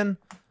 bacon,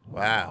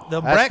 Wow. the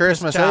That's breakfast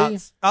Christmas chops.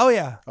 Eve? Oh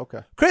yeah,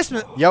 Okay.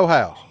 Christmas. Yo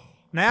house.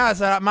 Now it's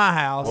at my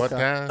house. What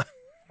time?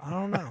 I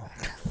don't know.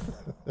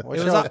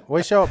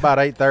 We show up about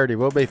 8:30.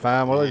 We'll be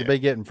fine. We'll either be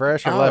getting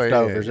fresh or Oh,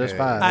 leftovers. yeah, It's yeah.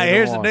 fine. Hey, Either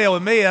here's one. the deal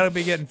with me. That'll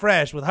be getting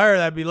fresh. With her,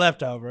 that'd be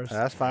leftovers.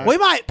 That's fine. We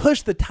might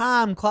push the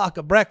time clock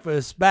of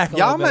breakfast back a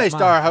Y'all little bit may at my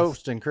start house.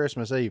 hosting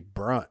Christmas Eve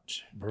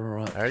brunch.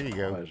 There you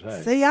go.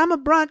 See, I'm a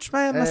brunch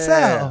man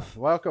myself.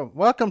 Yeah.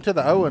 Welcome to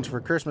the Owens for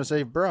Christmas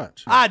Eve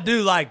brunch. I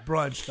do like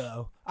brunch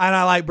though, and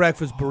I like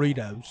breakfast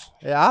burritos.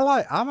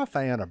 Yeah, I'm a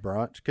fan of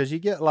brunch because you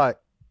get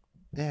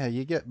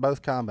you get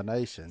both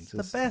combinations.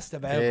 It's the best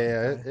of Yeah,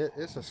 everything.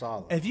 it's a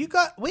solid. If you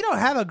we don't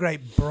have a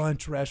great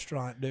brunch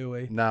restaurant, do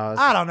we? No,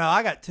 I don't know.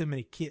 I got too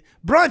many kids.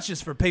 Brunch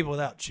is for people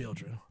without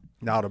children.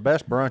 No, the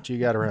best brunch you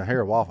got around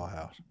here, Waffle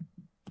House,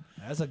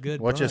 That's a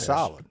good. which brunch. is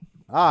solid.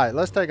 All right,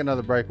 let's take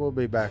another break. We'll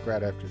be back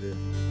right after this.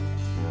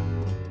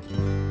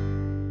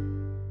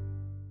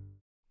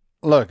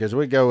 Look, as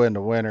we go into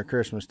winter,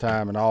 Christmas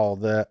time, and all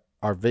that,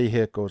 our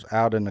vehicles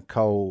out in the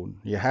cold,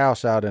 your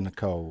house out in the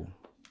cold,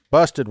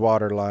 busted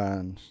water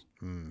lines,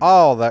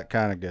 all that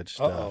kind of good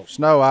stuff. Uh-oh.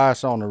 Snow,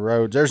 ice on the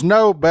roads. There's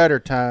no better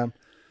time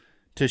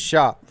to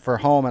shop for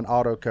home and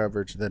auto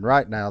coverage than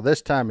right now,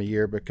 this time of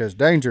year, because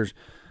dangers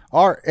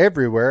are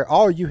everywhere.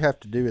 All you have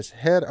to do is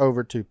head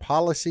over to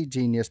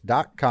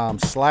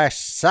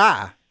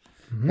policygenius.com/si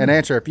and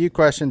answer a few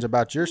questions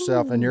about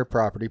yourself and your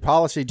property.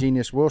 Policy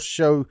Genius will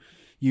show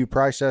you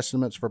price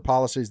estimates for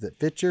policies that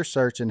fit your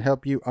search and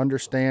help you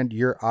understand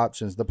your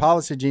options. The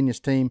Policy Genius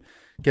team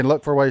can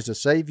look for ways to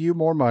save you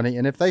more money,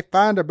 and if they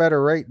find a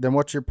better rate than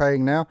what you're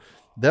paying now,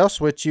 they'll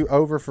switch you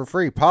over for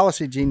free.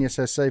 Policy Genius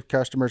has saved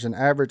customers an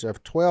average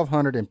of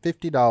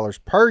 $1,250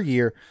 per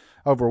year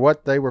over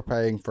what they were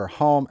paying for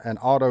home and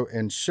auto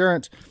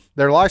insurance.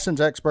 Their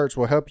licensed experts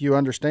will help you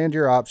understand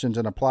your options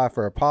and apply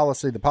for a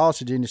policy. The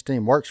Policy Genius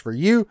team works for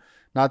you,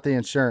 not the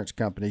insurance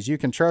companies. You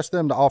can trust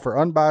them to offer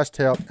unbiased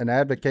help and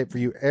advocate for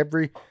you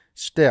every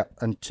step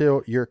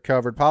until you're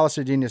covered.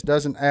 Policy Genius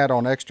doesn't add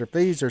on extra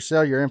fees or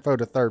sell your info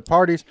to third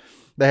parties.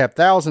 They have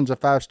thousands of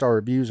 5-star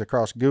reviews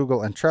across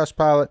Google and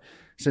Trustpilot.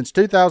 Since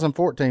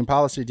 2014,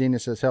 Policy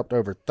Genius has helped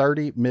over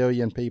 30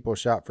 million people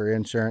shop for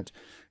insurance.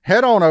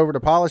 Head on over to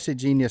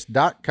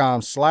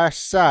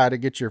policygenius.com/si to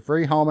get your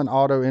free home and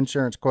auto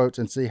insurance quotes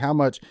and see how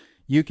much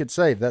you could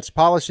save. That's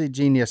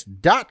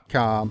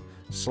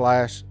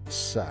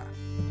policygenius.com/si.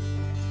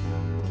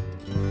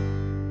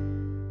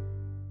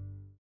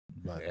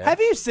 Have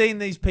you seen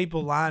these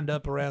people lined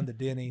up around the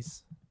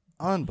Denny's?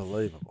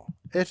 Unbelievable.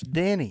 It's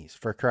Denny's,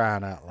 for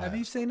crying out loud. Have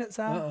you seen it,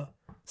 Si?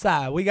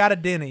 Si, we got a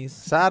Denny's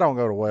Si don't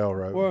go to Well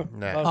Road. Where?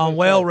 No. on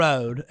Well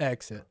Road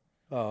exit.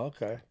 Oh,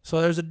 okay.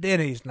 So there's a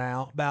Denny's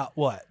now, about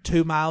what,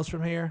 2 miles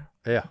from here?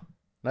 Yeah.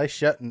 They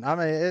shutting. I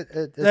mean,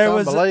 it's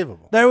Was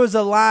unbelievable. there was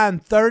a line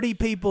 30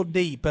 people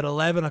deep at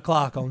 11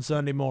 o'clock on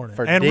Sunday morning.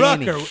 For and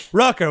Denny's.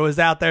 Rucker was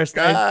out there.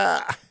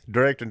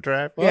 Directing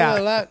traffic.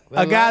 Yeah,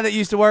 a guy that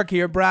used to work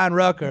here, Brian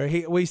Rucker.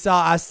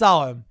 I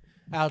saw him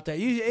out there.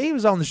 He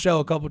was on the show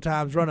a couple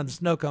times running the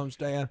snow cone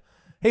stand.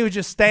 He was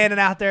just standing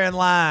out there in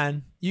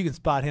line. You can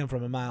spot him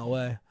from a mile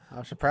away.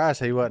 I'm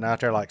surprised he wasn't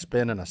out there like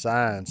spinning a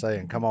sign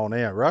saying, "Come on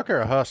in." Rucker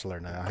a hustler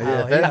now.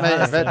 Oh,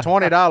 If that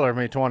 $20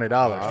 mean $20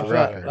 to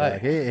Rucker, right.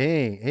 like,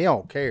 he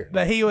don't care.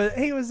 But he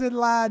was in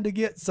line to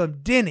get some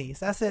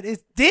Denny's. I said,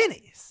 "It's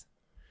Denny's."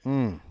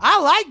 Mm. I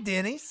like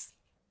Denny's.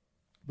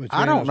 But you I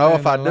ain't don't gonna know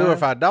if I stand in do or line?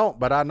 if I don't,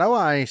 but I know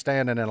I ain't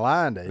standing in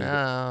line to eat it.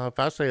 No, if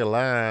I see a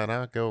line,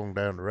 I'll go on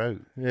down the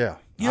road. Yeah.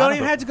 You don't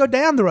even have to go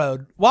down the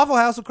road. Waffle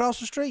House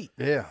across the street.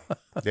 Yeah.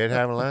 Did it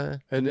have a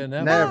line? It didn't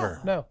have Never.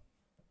 No.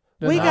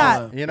 We Didn't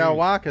got- have You know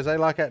why? Because they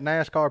like that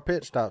NASCAR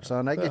pit stop,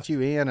 son. They get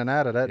you in and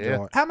out of that Yeah.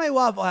 joint. How many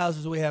Waffle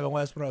Houses do we have in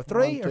West Monroe?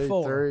 3 1, or 2,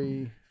 4?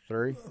 3.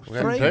 We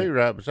Three. got two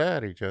right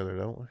beside each other,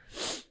 don't we?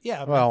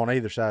 Yeah. Well, on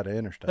either side of the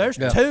interstate. there's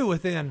Yeah. 2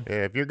 within.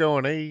 Yeah, if you're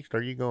going east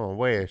or you're going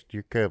west,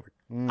 you're covered.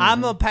 I'm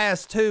gonna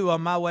pass 2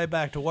 on my way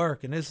back to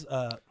work, and this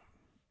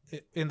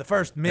in the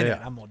first minute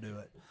Yeah. I'm gonna do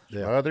it.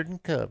 Yeah. Other than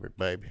covered,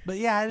 baby. But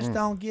yeah, I just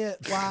don't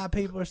get why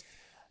people are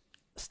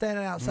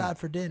standing outside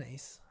for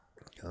Denny's.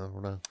 I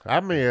don't know. I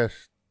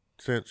miss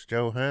since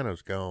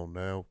Johanna's gone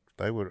now.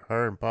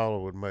 Her and Paula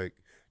would make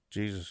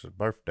Jesus'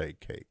 birthday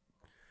cake.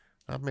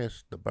 I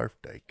miss the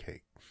birthday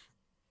cake.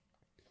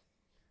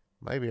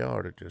 Maybe I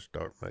ought to just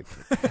start making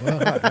it. Well,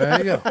 there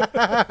you go.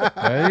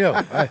 There you go.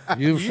 Hey,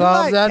 you've You solved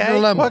like that cake?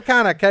 dilemma. What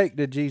kind of cake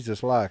did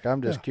Jesus like?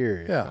 I'm just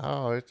curious. Yeah.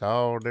 Oh, it's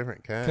all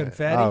different kinds.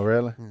 Confetti. Oh,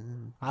 really?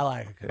 I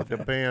like It confetti.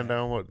 depends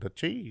on what the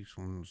cheese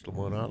one's the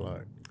one I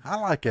like. I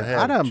like it. Have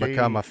I done cheese,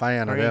 become a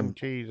fan of cream them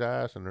cheese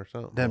icing or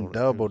something. them on it.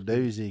 double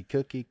doozy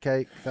cookie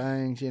cake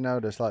things, you know,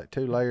 that's like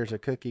 2 layers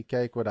of cookie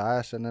cake with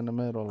icing in the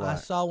middle. I Like,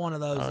 saw one of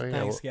those Oh, at yeah.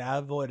 Thanksgiving. I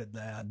avoided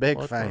that. big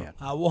What fan.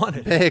 I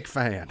wanted it. Big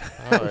fan.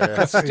 Oh,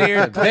 yeah.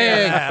 Steered clear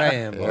Big of that.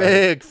 fan, boy.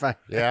 Big fan.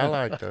 Yeah, I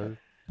like those.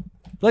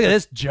 Look at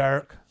this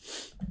jerk.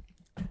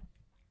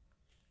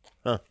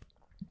 Huh.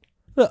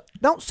 Look,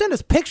 don't send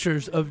us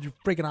pictures of your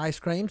freaking ice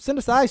cream. Send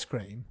us ice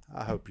cream.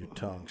 I hope your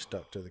tongue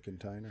stuck to the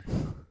container.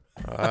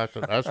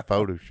 That's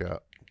Photoshop.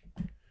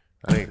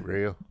 That ain't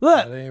real.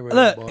 Look, That ain't real,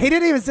 look. boy. He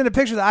didn't even send a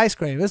picture of the ice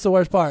cream. This is the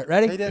worst part.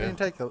 Ready? He didn't even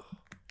take the.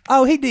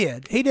 Oh, he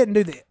did. He didn't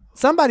do the.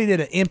 Somebody did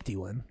an empty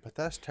one. But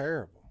that's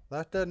terrible.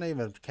 That doesn't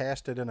even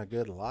cast it in a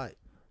good light.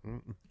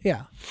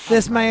 Yeah.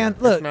 This man.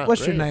 Look. It's not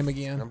What's your real. name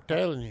again? I'm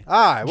telling you.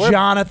 All right, we're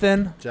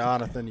Jonathan.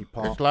 Jonathan, you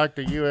punk. It's like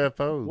the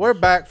UFOs. We're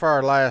back for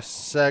our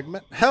last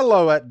segment.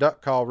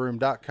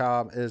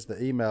 hello@duckcallroom.com is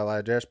the email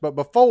address. But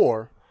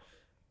before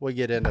we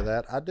get into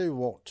that, I do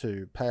want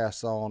to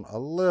pass on a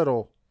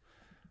little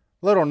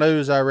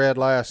news I read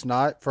last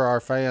night for our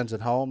fans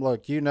at home.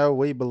 Look, you know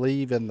we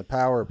believe in the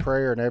power of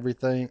prayer and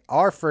everything.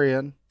 Our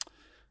friend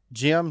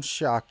Jim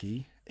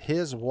Shockey,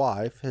 his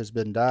wife, has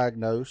been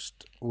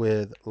diagnosed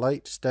with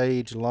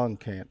late-stage lung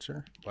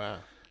cancer Wow.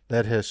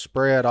 that has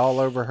spread all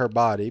over her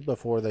body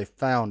before they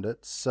found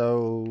it.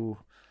 So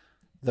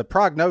the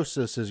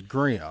prognosis is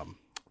grim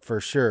for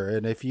sure.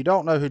 And if you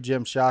don't know who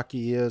Jim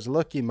Shockey is,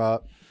 look him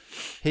up.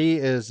 He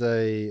is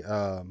a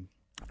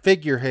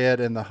figurehead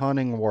in the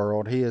hunting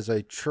world. He is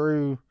a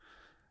true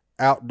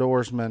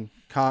outdoorsman,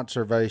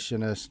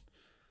 conservationist,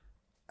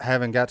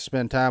 having got to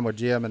spend time with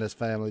Jim and his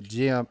family.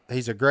 Jim,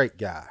 he's a great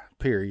guy,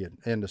 period,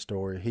 end of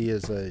story. He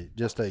is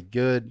just a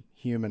good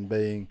human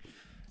being.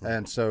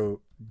 And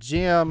so,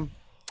 Jim,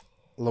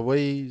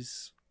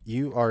 Louise,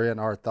 you are in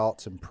our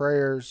thoughts and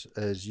prayers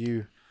as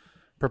you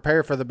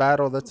prepare for the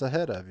battle that's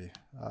ahead of you.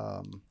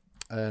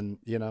 And,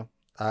 you know,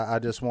 I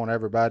just want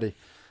everybody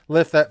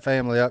lift that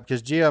family up,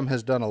 because Jim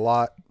has done a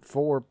lot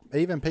for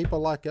even people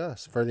like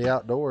us for the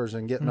outdoors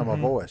and getting them a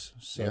voice.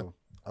 So,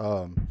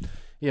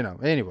 you know,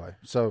 anyway,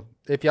 so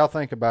if y'all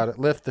think about it,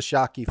 lift the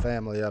Shockey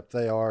family up.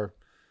 They are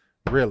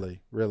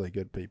really, really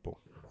good people.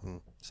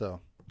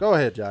 So go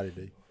ahead, Jotty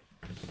D.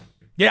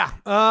 Yeah.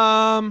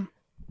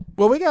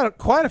 Well, we got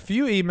quite a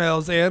few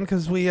emails in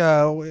because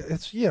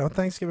it's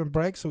Thanksgiving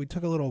break, so we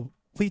took a little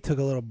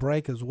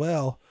break as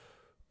well.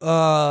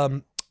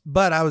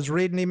 But I was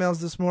reading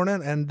emails this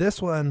morning, and this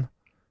one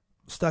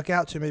stuck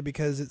out to me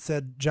because it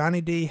said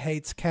Johnny D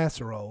hates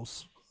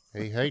casseroles.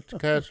 He hates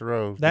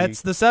casseroles.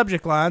 That's the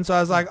subject line. So I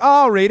was like,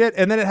 oh, I'll read it,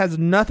 and then it has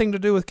nothing to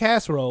do with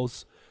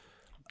casseroles.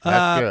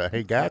 That's good.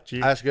 He got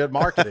you. That's good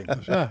marketing.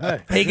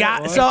 He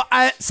got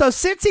so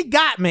since he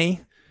got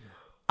me,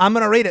 I'm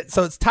gonna read it.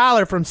 So it's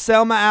Tyler from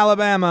Selma,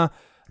 Alabama.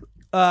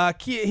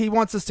 He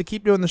wants us to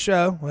keep doing the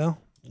show. Well,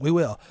 we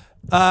will.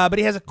 But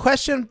he has a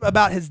question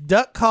about his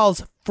duck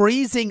calls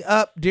freezing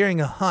up during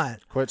a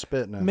hunt. Quit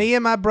spitting at Me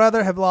and my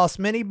brother have lost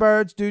many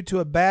birds due to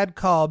a bad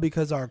call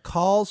because our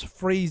calls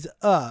freeze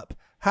up.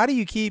 How do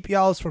you keep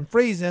y'all's from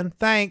freezing?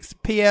 Thanks.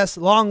 P.S.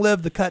 Long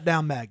live the cut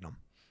down Magnum.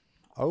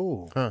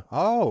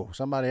 Oh,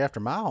 somebody after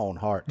my own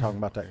heart talking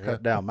about that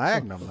cut down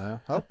Magnum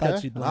now. Okay.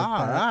 thought you'd like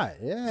All that. right.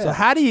 Yeah. So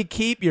how do you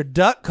keep your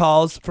duck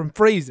calls from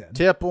freezing?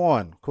 Tip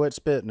 1, quit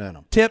spitting in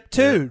them. Tip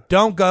 2,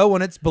 don't go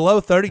when it's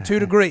below 32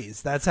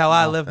 degrees. That's how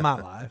I live my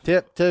life.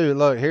 Tip 2,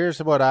 look, here's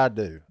what I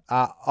do.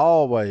 I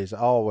always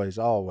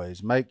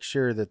make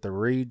sure that the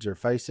reeds are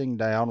facing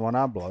down when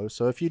I blow.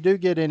 So if you do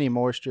get any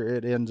moisture,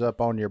 it ends up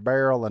on your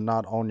barrel and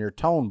not on your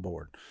tone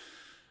board.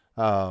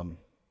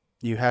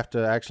 You have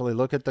to actually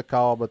look at the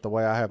call, but the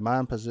way I have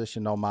mine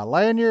positioned on my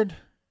lanyard,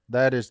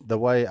 that is the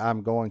way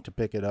I'm going to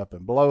pick it up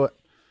and blow it.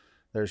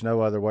 There's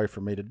no other way for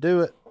me to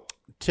do it.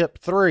 Tip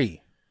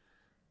 3,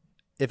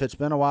 if it's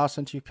been a while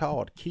since you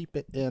called, keep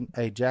it in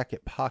a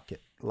jacket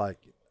pocket. Like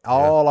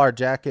all our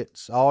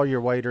jackets, all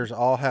your waders,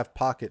 all have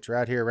pockets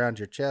right here around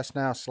your chest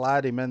now.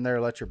 Slide him in there,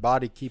 let your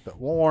body keep it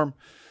warm.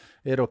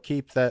 It'll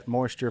keep that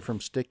moisture from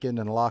sticking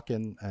and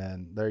locking,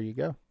 and there you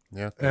go.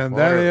 Yeah. And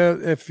that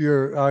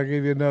is, I'll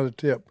give you another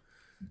tip.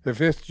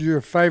 If it's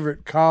your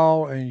favorite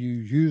call and you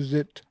use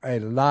it a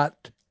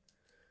lot,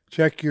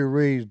 check your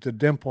reeds. The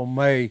dimple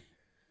may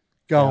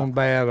gone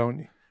bad on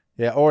you.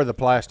 Yeah, or the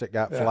plastic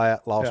got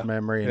flat, lost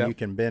memory, and you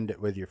can bend it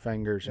with your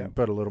fingers and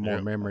put a little more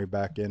Yeah. memory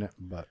back in it.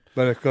 But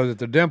because if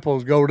the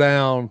dimples go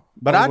down,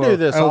 But I do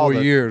this all over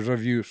the- years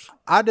of use.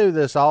 I do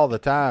this all the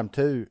time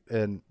too,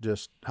 and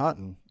just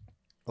hunting.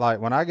 Like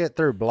when I get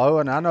through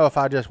blowing, I know if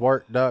I just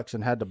worked ducks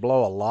and had to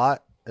blow a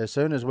lot, as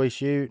soon as we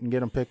shoot and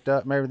get them picked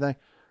up and everything,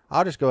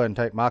 I'll just go ahead and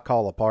take my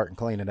call apart and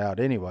clean it out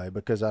anyway,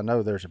 because I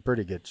know there's a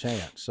pretty good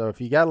chance. So if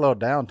you got a little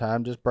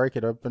downtime, just break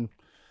it open,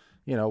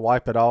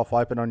 wipe it off,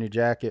 wipe it on your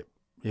jacket.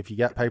 If you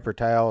got paper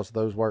towels,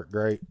 those work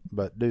great,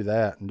 but do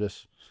that and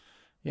just,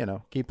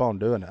 keep on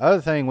doing it. Other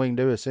thing we can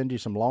do is send you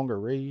some longer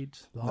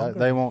reeds.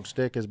 They won't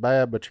stick as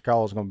bad, but your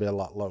call is going to be a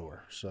lot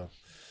lower. So,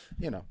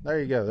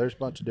 there you go. There's a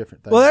bunch of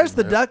different things. Well, there's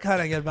the duck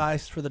hunting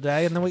advice for the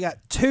day, and then we got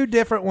 2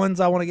 different ones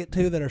I want to get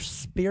to that are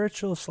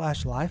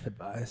spiritual/life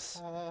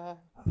advice.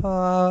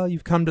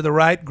 You've come to the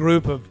right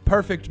group of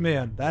perfect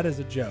men. That is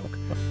a joke.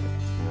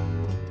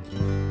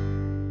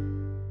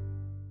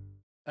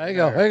 There you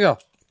go.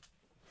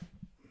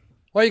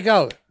 What you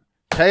call it?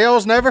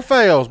 Tails never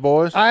fails,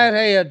 boys. I had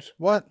heads.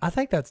 What? I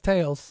think that's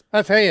tails.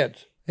 That's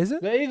heads. Is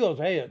it? The eagle's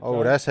head.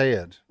 Oh, that's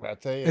heads.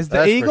 That's it. Is the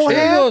That's for eagle sure.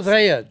 head? Eagle's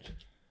heads.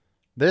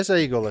 This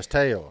eagle is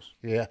tails.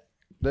 Yeah.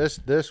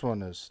 This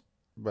one is,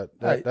 but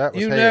that, Hey, that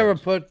was you heads. never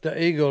put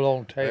the eagle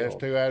on That's tail.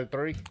 2 out of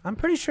 3. I'm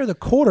pretty sure the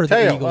quarter of the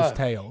Tail. eagle's What?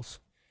 tails.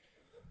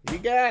 You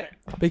got it.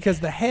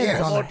 Because the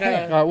head's on the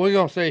head. All right, we're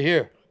going to see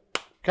here.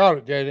 Call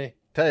it, JD.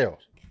 Tails.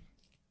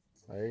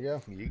 There you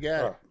go. You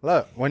got it.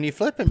 Look, when you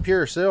flipping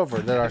pure silver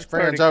that our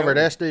friends pretty over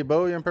cool. at SD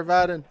Bullion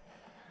provided,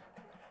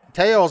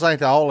 tails ain't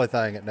the only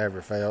thing that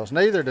never fails.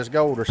 Neither does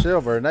gold or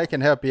silver, and they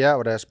can help you out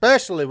with that,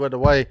 especially with the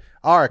way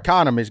our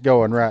economy's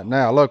going right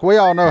now. Look, we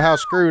all know how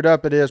screwed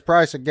up it is.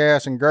 Price of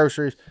gas and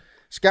groceries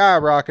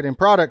skyrocketing,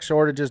 product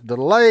shortages,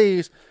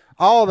 delays,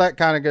 all that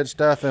kind of good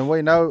stuff, and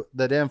we know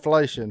that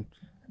inflation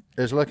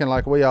is looking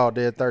like we all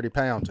did 30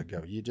 pounds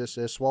ago.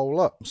 It's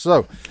swole up.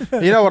 So,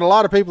 you know what a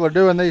lot of people are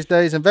doing these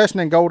days? Investing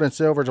in gold and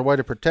silver is a way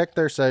to protect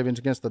their savings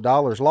against the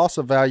dollar's loss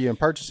of value and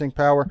purchasing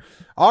power.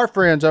 Our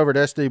friends over at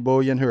SD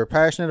Bullion, who are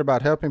passionate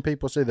about helping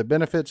people see the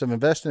benefits of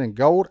investing in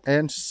gold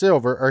and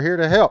silver, are here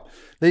to help.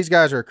 These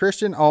guys are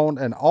Christian-owned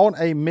and on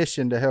a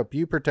mission to help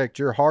you protect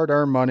your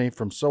hard-earned money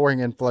from soaring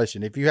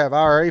inflation. If you have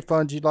IRA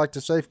funds you'd like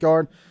to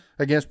safeguard,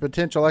 against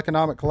potential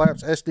economic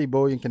collapse, SD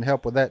Bullion can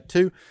help with that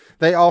too.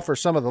 They offer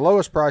some of the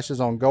lowest prices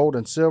on gold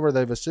and silver.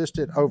 They've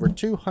assisted over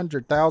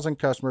 200,000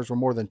 customers with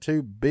more than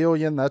 $2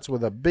 billion, that's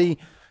with a B,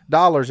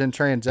 dollars in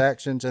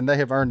transactions, and they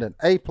have earned an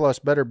A+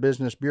 Better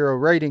Business Bureau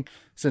rating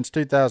since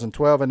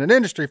 2012. In an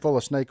industry full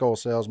of snake oil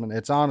salesmen,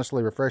 it's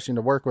honestly refreshing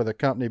to work with a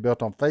company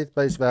built on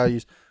faith-based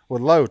values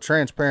with low,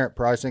 transparent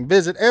pricing.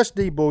 Visit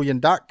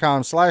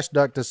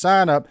sdbullion.com/duck to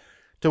sign up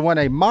to win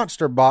a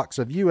monster box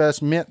of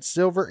U.S. Mint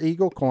Silver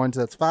Eagle coins.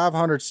 That's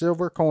 500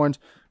 silver coins,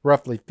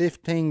 roughly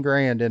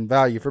 $15,000 in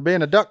value. For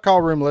being a Duck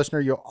Call Room listener,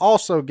 you'll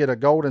also get a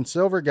gold and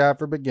silver guide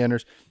for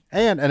beginners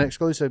and an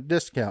exclusive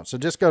discount. So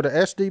just go to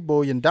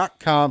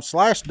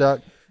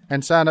sdbullion.com/duck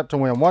and sign up to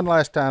win. One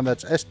last time,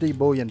 that's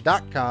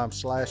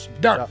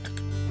sdbullion.com/duck.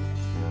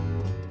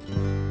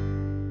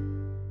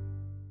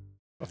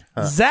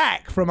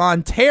 Zach from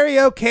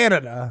Ontario,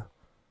 Canada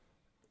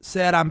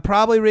said, I'm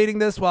probably reading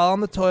this while on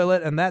the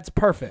toilet, and that's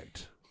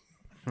perfect.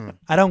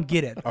 I don't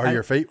get it. Are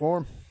your feet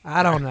warm?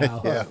 I don't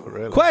know. Yeah,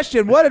 really.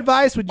 Question, what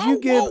advice would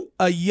you give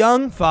a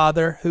young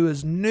father who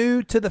is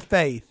new to the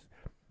faith?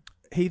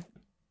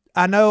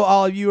 I know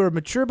all of you are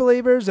mature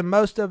believers, and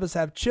most of us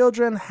have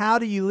children. How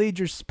do you lead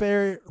your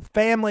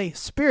family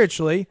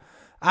spiritually?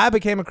 I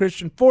became a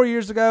Christian 4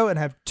 years ago and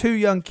have 2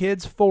 young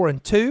kids, 4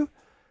 and 2.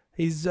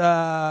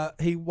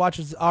 He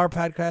watches our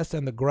podcast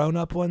and the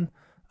grown-up one,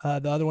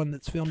 the other one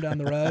that's filmed down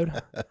the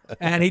road.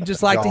 And he'd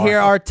just like to hear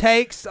our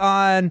takes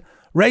on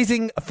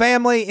raising a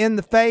family in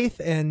the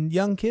faith and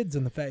young kids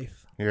in the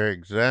faith. Your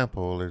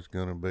example is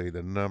going to be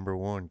the number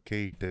one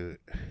key to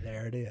it.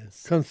 There it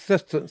is.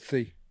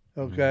 Consistency.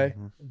 Okay.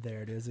 Mm-hmm.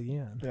 There it is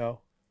again. You know,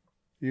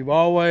 you've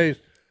always,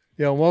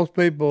 most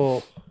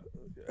people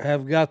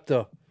have got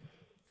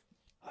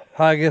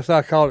I guess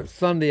I call it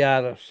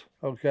Sunday-itis,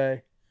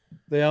 okay?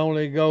 They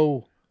only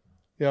go,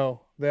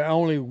 they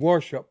only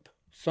worship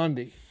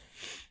Sunday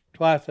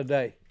twice a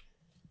day.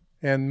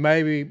 And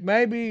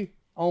maybe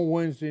on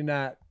Wednesday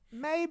night.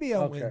 Maybe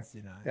on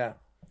Wednesday night. Yeah.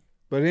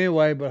 But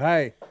anyway,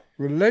 hey,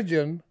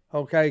 religion,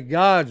 okay,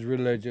 God's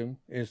religion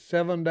is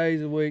 7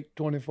 days a week,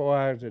 24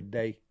 hours a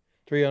day.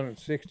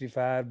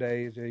 365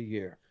 days a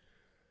year.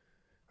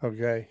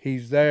 Okay,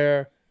 he's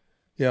there.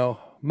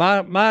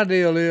 My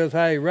deal is,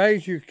 hey,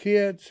 raise your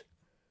kids,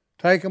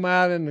 take them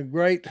out in the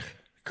great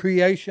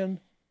creation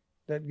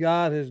that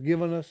God has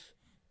given us.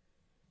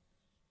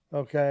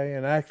 Okay,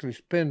 and actually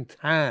spend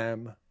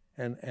time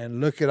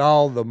and look at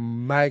all the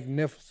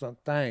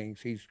magnificent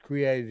things he's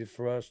created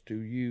for us to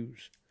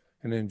use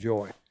and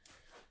enjoy.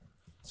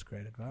 That's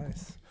great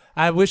advice.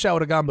 I wish I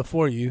would have gone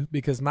before you,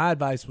 because my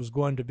advice was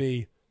going to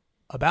be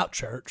about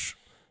church,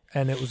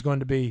 and it was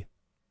going to be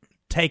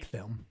take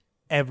them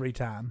every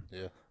time.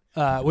 Yeah.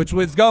 Which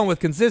was going with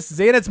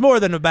consistency, and it's more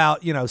than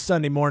about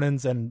Sunday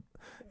mornings and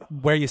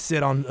where you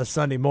sit on a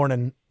Sunday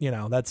morning.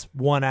 That's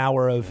 1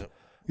 hour of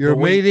your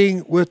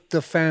meeting with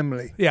the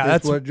family. Yeah,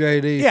 that's what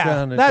JD's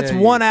trying to that's tell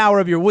 1 you. hour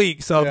of your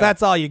week. So if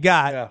that's all you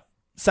got,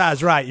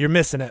 size right, you're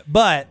missing it.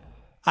 But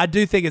I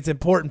do think it's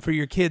important for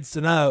your kids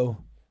to know.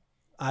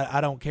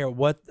 I don't care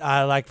what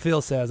like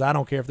Phil says. I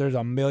don't care if there's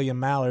a million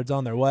mallards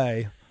on their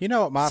way. You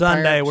know what my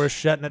Sunday parents, we're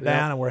shutting it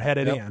down and we're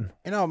headed in.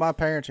 You know what my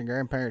parents and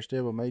grandparents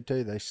did with me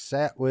too? They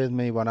sat with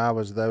me when I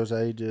was those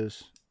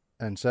ages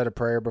and said a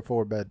prayer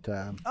before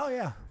bedtime. Oh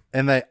yeah.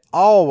 And they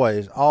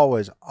always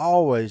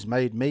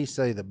made me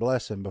say the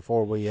blessing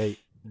before we ate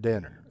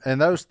dinner.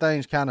 And those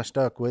things kind of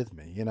stuck with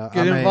me,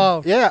 Get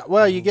involved. Yeah,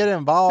 well, you get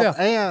involved, Yeah.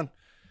 and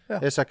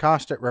it's a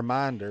constant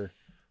reminder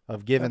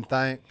of giving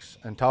thanks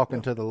and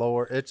talking to the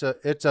Lord. It's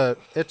a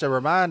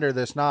reminder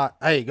that's not,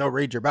 hey, go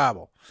read your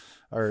Bible,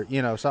 or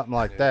something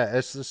like that.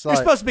 It's just like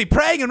You're supposed to be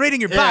praying and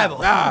reading your Bible.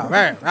 Oh,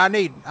 man, I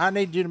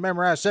need you to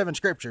memorize 7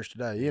 scriptures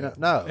today.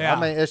 No, Yeah. I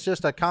mean, it's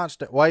just a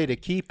constant way to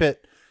keep that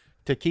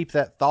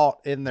thought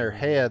in their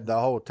head the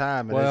whole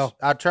time. And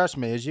I trust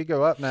me, as you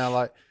go up now,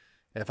 like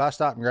if I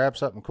stop and grab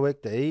something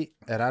quick to eat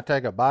and I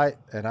take a bite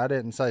and I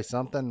didn't say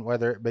something,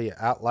 whether it be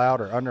out loud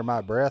or under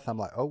my breath, I'm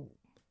like, oh.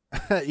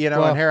 And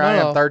here I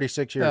am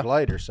 36 years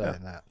later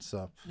saying that.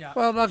 So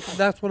Well,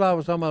 that's what I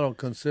was talking about on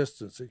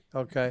consistency.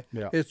 Okay,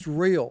 It's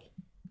real.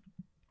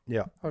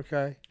 Yeah.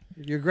 Okay,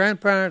 your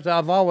grandparents.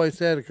 I've always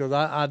said it because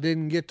I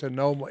didn't get to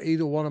know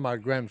either one of my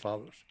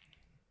grandfathers.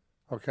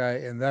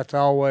 Okay, and that's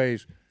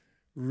always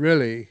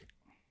really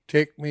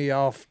ticked me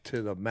off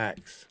to the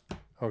max.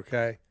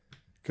 Okay,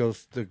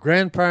 because the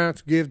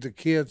grandparents give the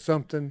kids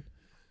something.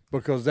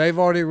 Because they've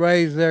already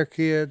raised their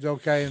kids,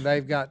 okay, and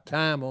they've got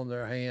time on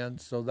their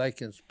hands so they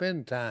can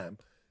spend time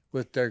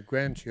with their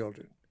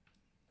grandchildren,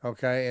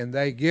 okay, and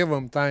they give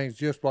them things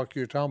just like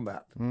you're talking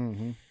about,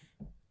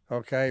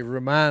 okay,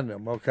 remind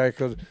them, okay,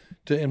 because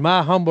in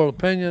my humble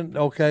opinion,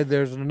 okay,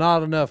 there's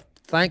not enough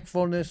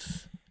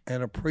thankfulness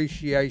and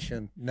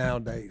appreciation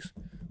nowadays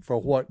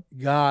for what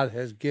God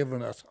has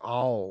given us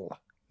all.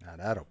 Now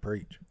that'll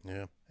preach.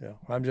 Yeah,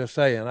 I'm just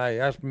saying, hey,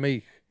 that's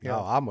me. No,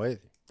 I'm with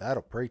you.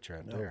 That'll preach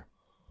right there.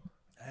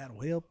 That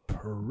will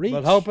preach.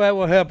 But hope that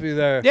will help you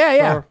there.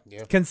 Yeah. sir.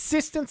 Yeah.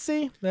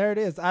 Consistency. There it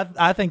is.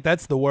 I think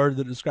that's the word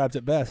that describes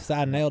it best.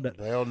 I nailed it.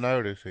 They'll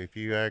notice if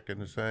you acting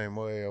the same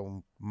way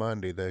on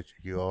Monday that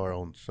you are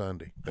on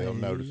Sunday. They'll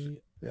notice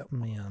it. Yep,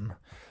 man.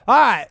 All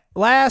right,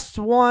 last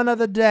one of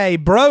the day.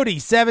 Brody,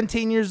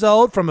 17 years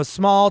old, from a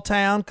small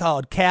town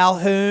called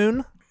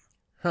Calhoun,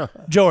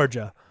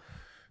 Georgia.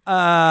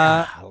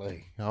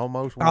 Golly,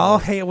 almost. Oh,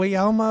 hey, you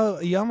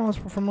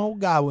almost were from old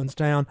Godwin's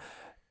town.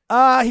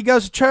 He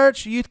goes to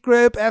church, youth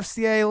group,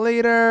 FCA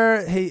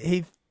leader.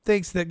 He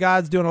thinks that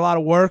God's doing a lot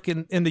of work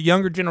in the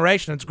younger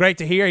generation. It's great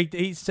to hear.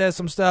 He says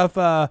some stuff.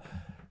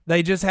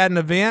 They just had an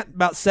event,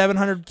 about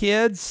 700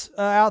 kids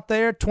out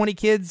there, 20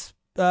 kids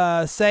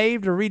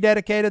saved or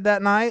rededicated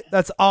that night.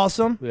 That's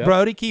awesome. Yep.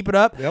 Brody, keep it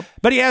up. Yep.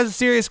 But he has a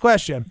serious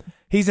question.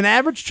 He's an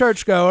average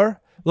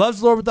churchgoer, loves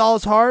the Lord with all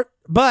his heart,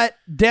 but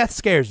death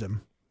scares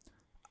him.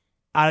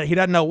 He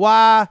doesn't know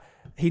why.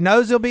 He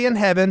knows he'll be in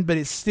heaven, but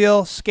it's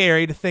still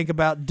scary to think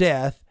about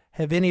death.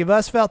 Have any of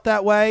us felt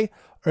that way?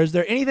 Or is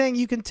there anything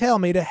you can tell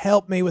me to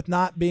help me with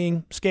not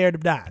being scared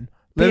of dying?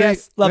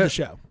 P.S. Love the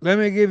show. Let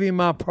me give you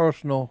my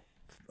personal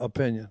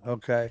opinion,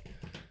 okay?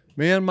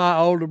 Me and my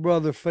older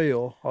brother,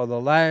 Phil, are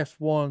the last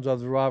ones of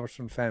the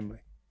Robertson family,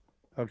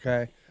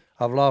 okay?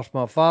 I've lost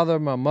my father,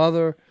 my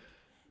mother,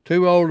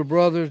 2 older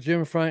brothers,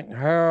 Jim, Frank, and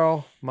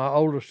Harold, my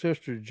older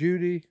sister,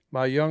 Judy,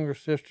 my younger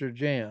sister,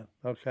 Jan,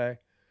 okay?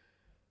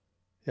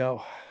 You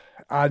know,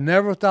 I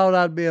never thought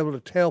I'd be able to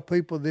tell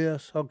people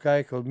this,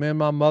 okay, because me and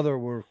my mother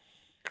were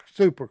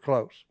super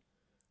close,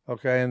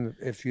 okay? And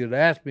if you'd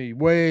asked me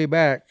way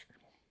back,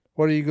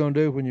 what are you going to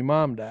do when your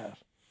mom dies,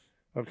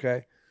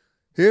 okay?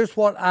 Here's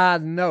what I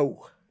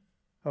know,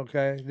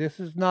 okay? This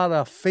is not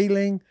a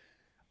feeling.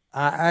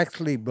 I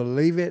actually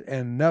believe it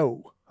and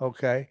know,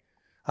 okay?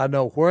 I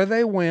know where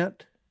they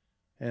went,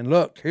 and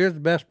look, here's the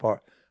best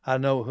part. I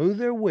know who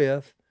they're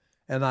with,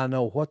 and I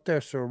know what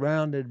they're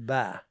surrounded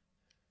by.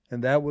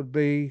 And that would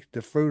be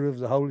the fruit of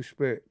the Holy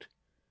Spirit.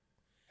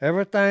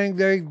 Everything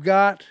they've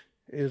got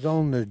is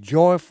on the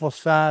joyful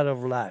side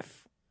of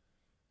life.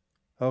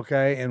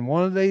 Okay, and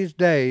one of these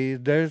days,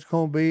 there's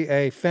going to be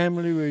a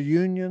family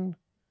reunion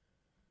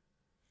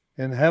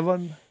in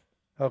heaven.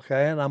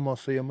 Okay, and I'm going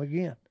to see them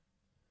again.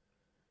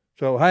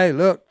 So, hey,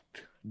 look,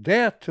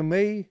 death to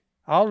me,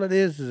 all it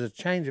is a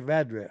change of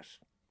address.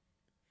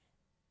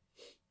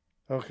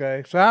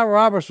 Okay, Si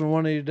Robertson,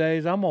 one of these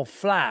days, I'm going to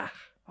fly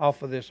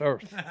off of this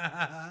earth.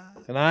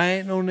 And I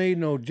ain't no need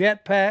no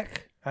jetpack.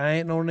 I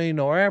ain't no need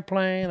no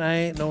airplane. I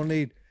ain't no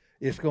need.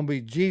 It's going to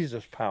be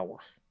Jesus' power.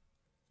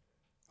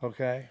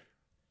 Okay?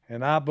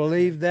 And I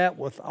believe that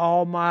with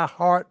all my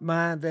heart,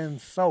 mind, and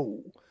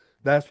soul.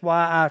 That's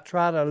why I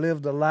try to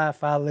live the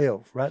life I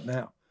live right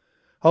now.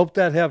 Hope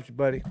that helps you,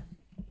 buddy.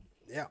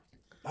 Yeah,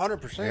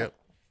 100%. Yep.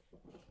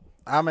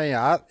 I mean,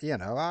 I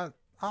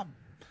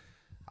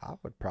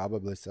would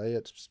probably say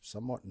it's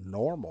somewhat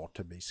normal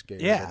to be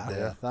scared Yeah. of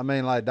death. I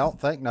mean, like, don't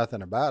think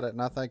nothing about it.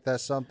 And I think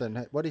that's something.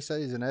 What do he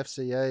say? He's an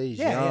FCA. He's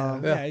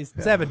young. Yeah, he's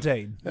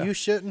 17. You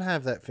shouldn't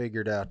have that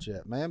figured out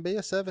yet, man. Be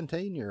a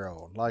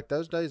 17-year-old. Like,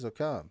 those days will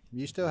come.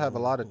 You still have a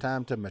lot of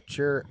time to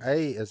mature.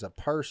 A, as a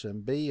person.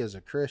 B, as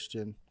a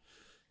Christian.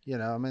 You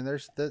know, I mean,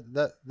 there's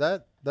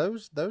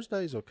those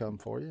days will come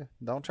for you.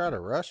 Don't try to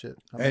rush it.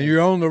 I And mean,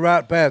 you're on the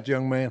right path,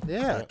 young man.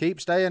 yeah,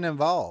 keep staying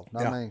involved.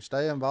 I Yeah. mean,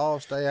 stay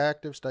involved, stay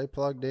active, stay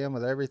plugged in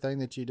with everything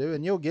that you do,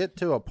 and you'll get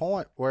to a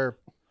point where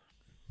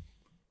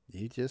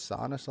you just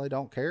honestly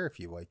don't care if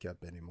you wake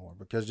up anymore.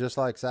 Because just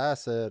like Si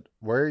said,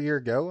 where you're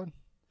going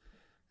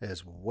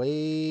is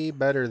way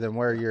better than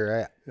where you're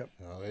at. Yep.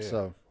 Oh, yeah.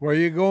 So, Where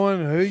you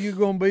going, who you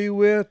going to be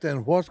with,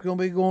 and what's going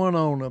to be going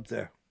on up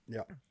there.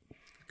 yeah.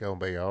 Gonna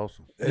be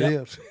awesome. It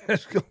is.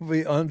 It's going to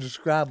be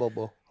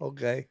undescribable.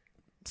 Okay.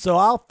 So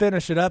I'll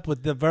finish it up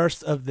with the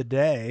verse of the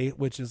day,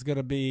 which is going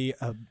to be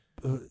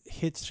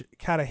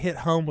hit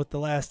home with the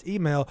last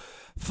email.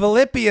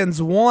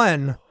 Philippians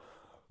 1.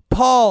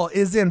 Paul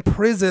is in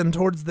prison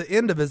towards the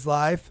end of his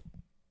life,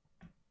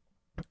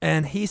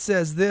 and he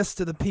says this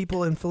to the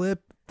people in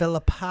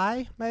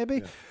Philippi,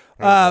 maybe.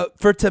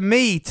 For to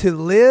me, to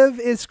live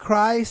is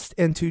Christ,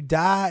 and to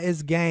die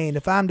is gain.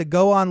 If I'm to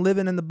go on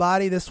living in the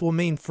body, this will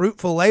mean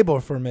fruitful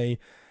labor for me.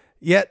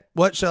 Yet,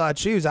 what shall I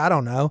choose? I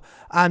don't know.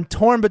 I'm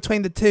torn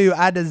between the two.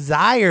 I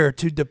desire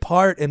to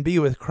depart and be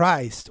with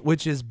Christ,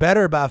 which is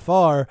better by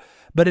far,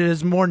 but it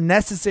is more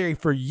necessary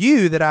for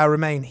you that I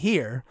remain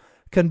here.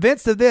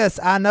 Convinced of this,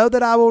 I know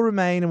that I will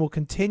remain and will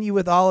continue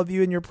with all of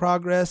you in your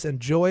progress and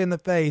joy in the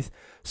faith,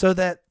 so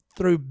that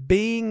through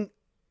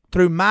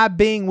my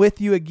being with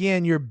you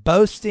again, your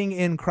boasting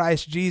in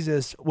Christ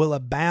Jesus will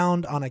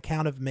abound on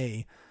account of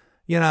me.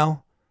 You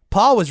know,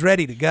 Paul was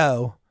ready to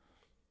go,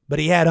 but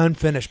he had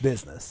unfinished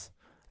business.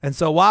 And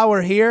so while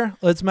we're here,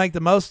 let's make the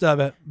most of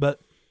it.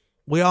 But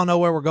we all know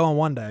where we're going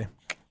one day.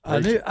 I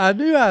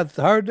knew I'd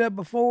heard that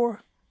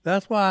before.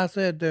 That's why I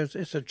said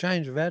it's a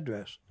change of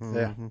address.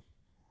 Yeah.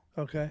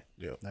 Okay.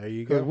 Yeah. There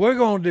you Because go. we're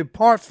going to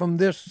depart from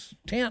this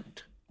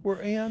tent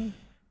we're in,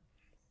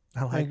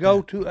 I like and go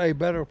that. to a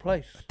better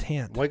place.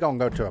 Tent. We're going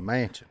to go to a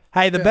mansion.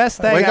 Hey, the best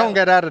thing. We're going to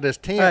get out of this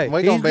tent. Hey, and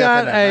we're going he's to be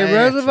up got in a that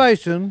mansion.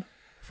 reservation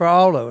for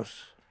all of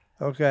us.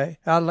 Okay,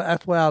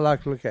 that's the way I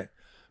like to look at it.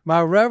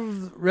 My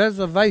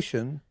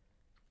reservation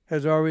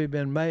has already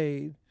been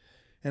made,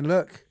 and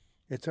look,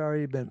 it's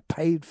already been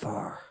paid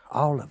for,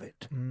 all of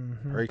it.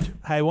 Preach it.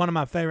 Hey, one of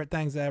my favorite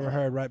things I ever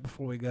heard right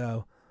before we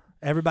go.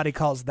 Everybody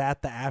calls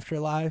that the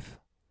afterlife,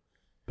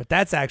 but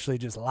that's actually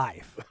just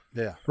life.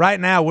 Yeah. Right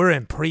now, we're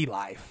in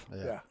pre-life.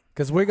 Yeah.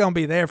 Because we're going to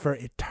be there for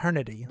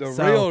eternity. The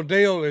So real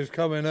deal is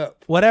coming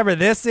up. whatever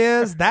this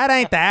is, that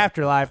ain't the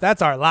afterlife.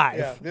 That's our life.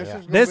 Yeah,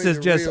 this This is is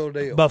the just real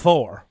deal.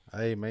 before.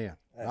 Amen.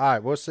 All right,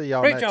 we'll see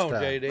y'all Preach next on,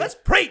 time. JD. Let's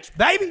preach,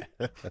 baby.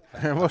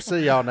 We'll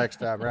see y'all next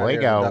time right We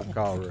here go. in the Duck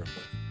Call Room.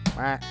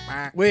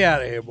 We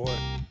out of here, boy.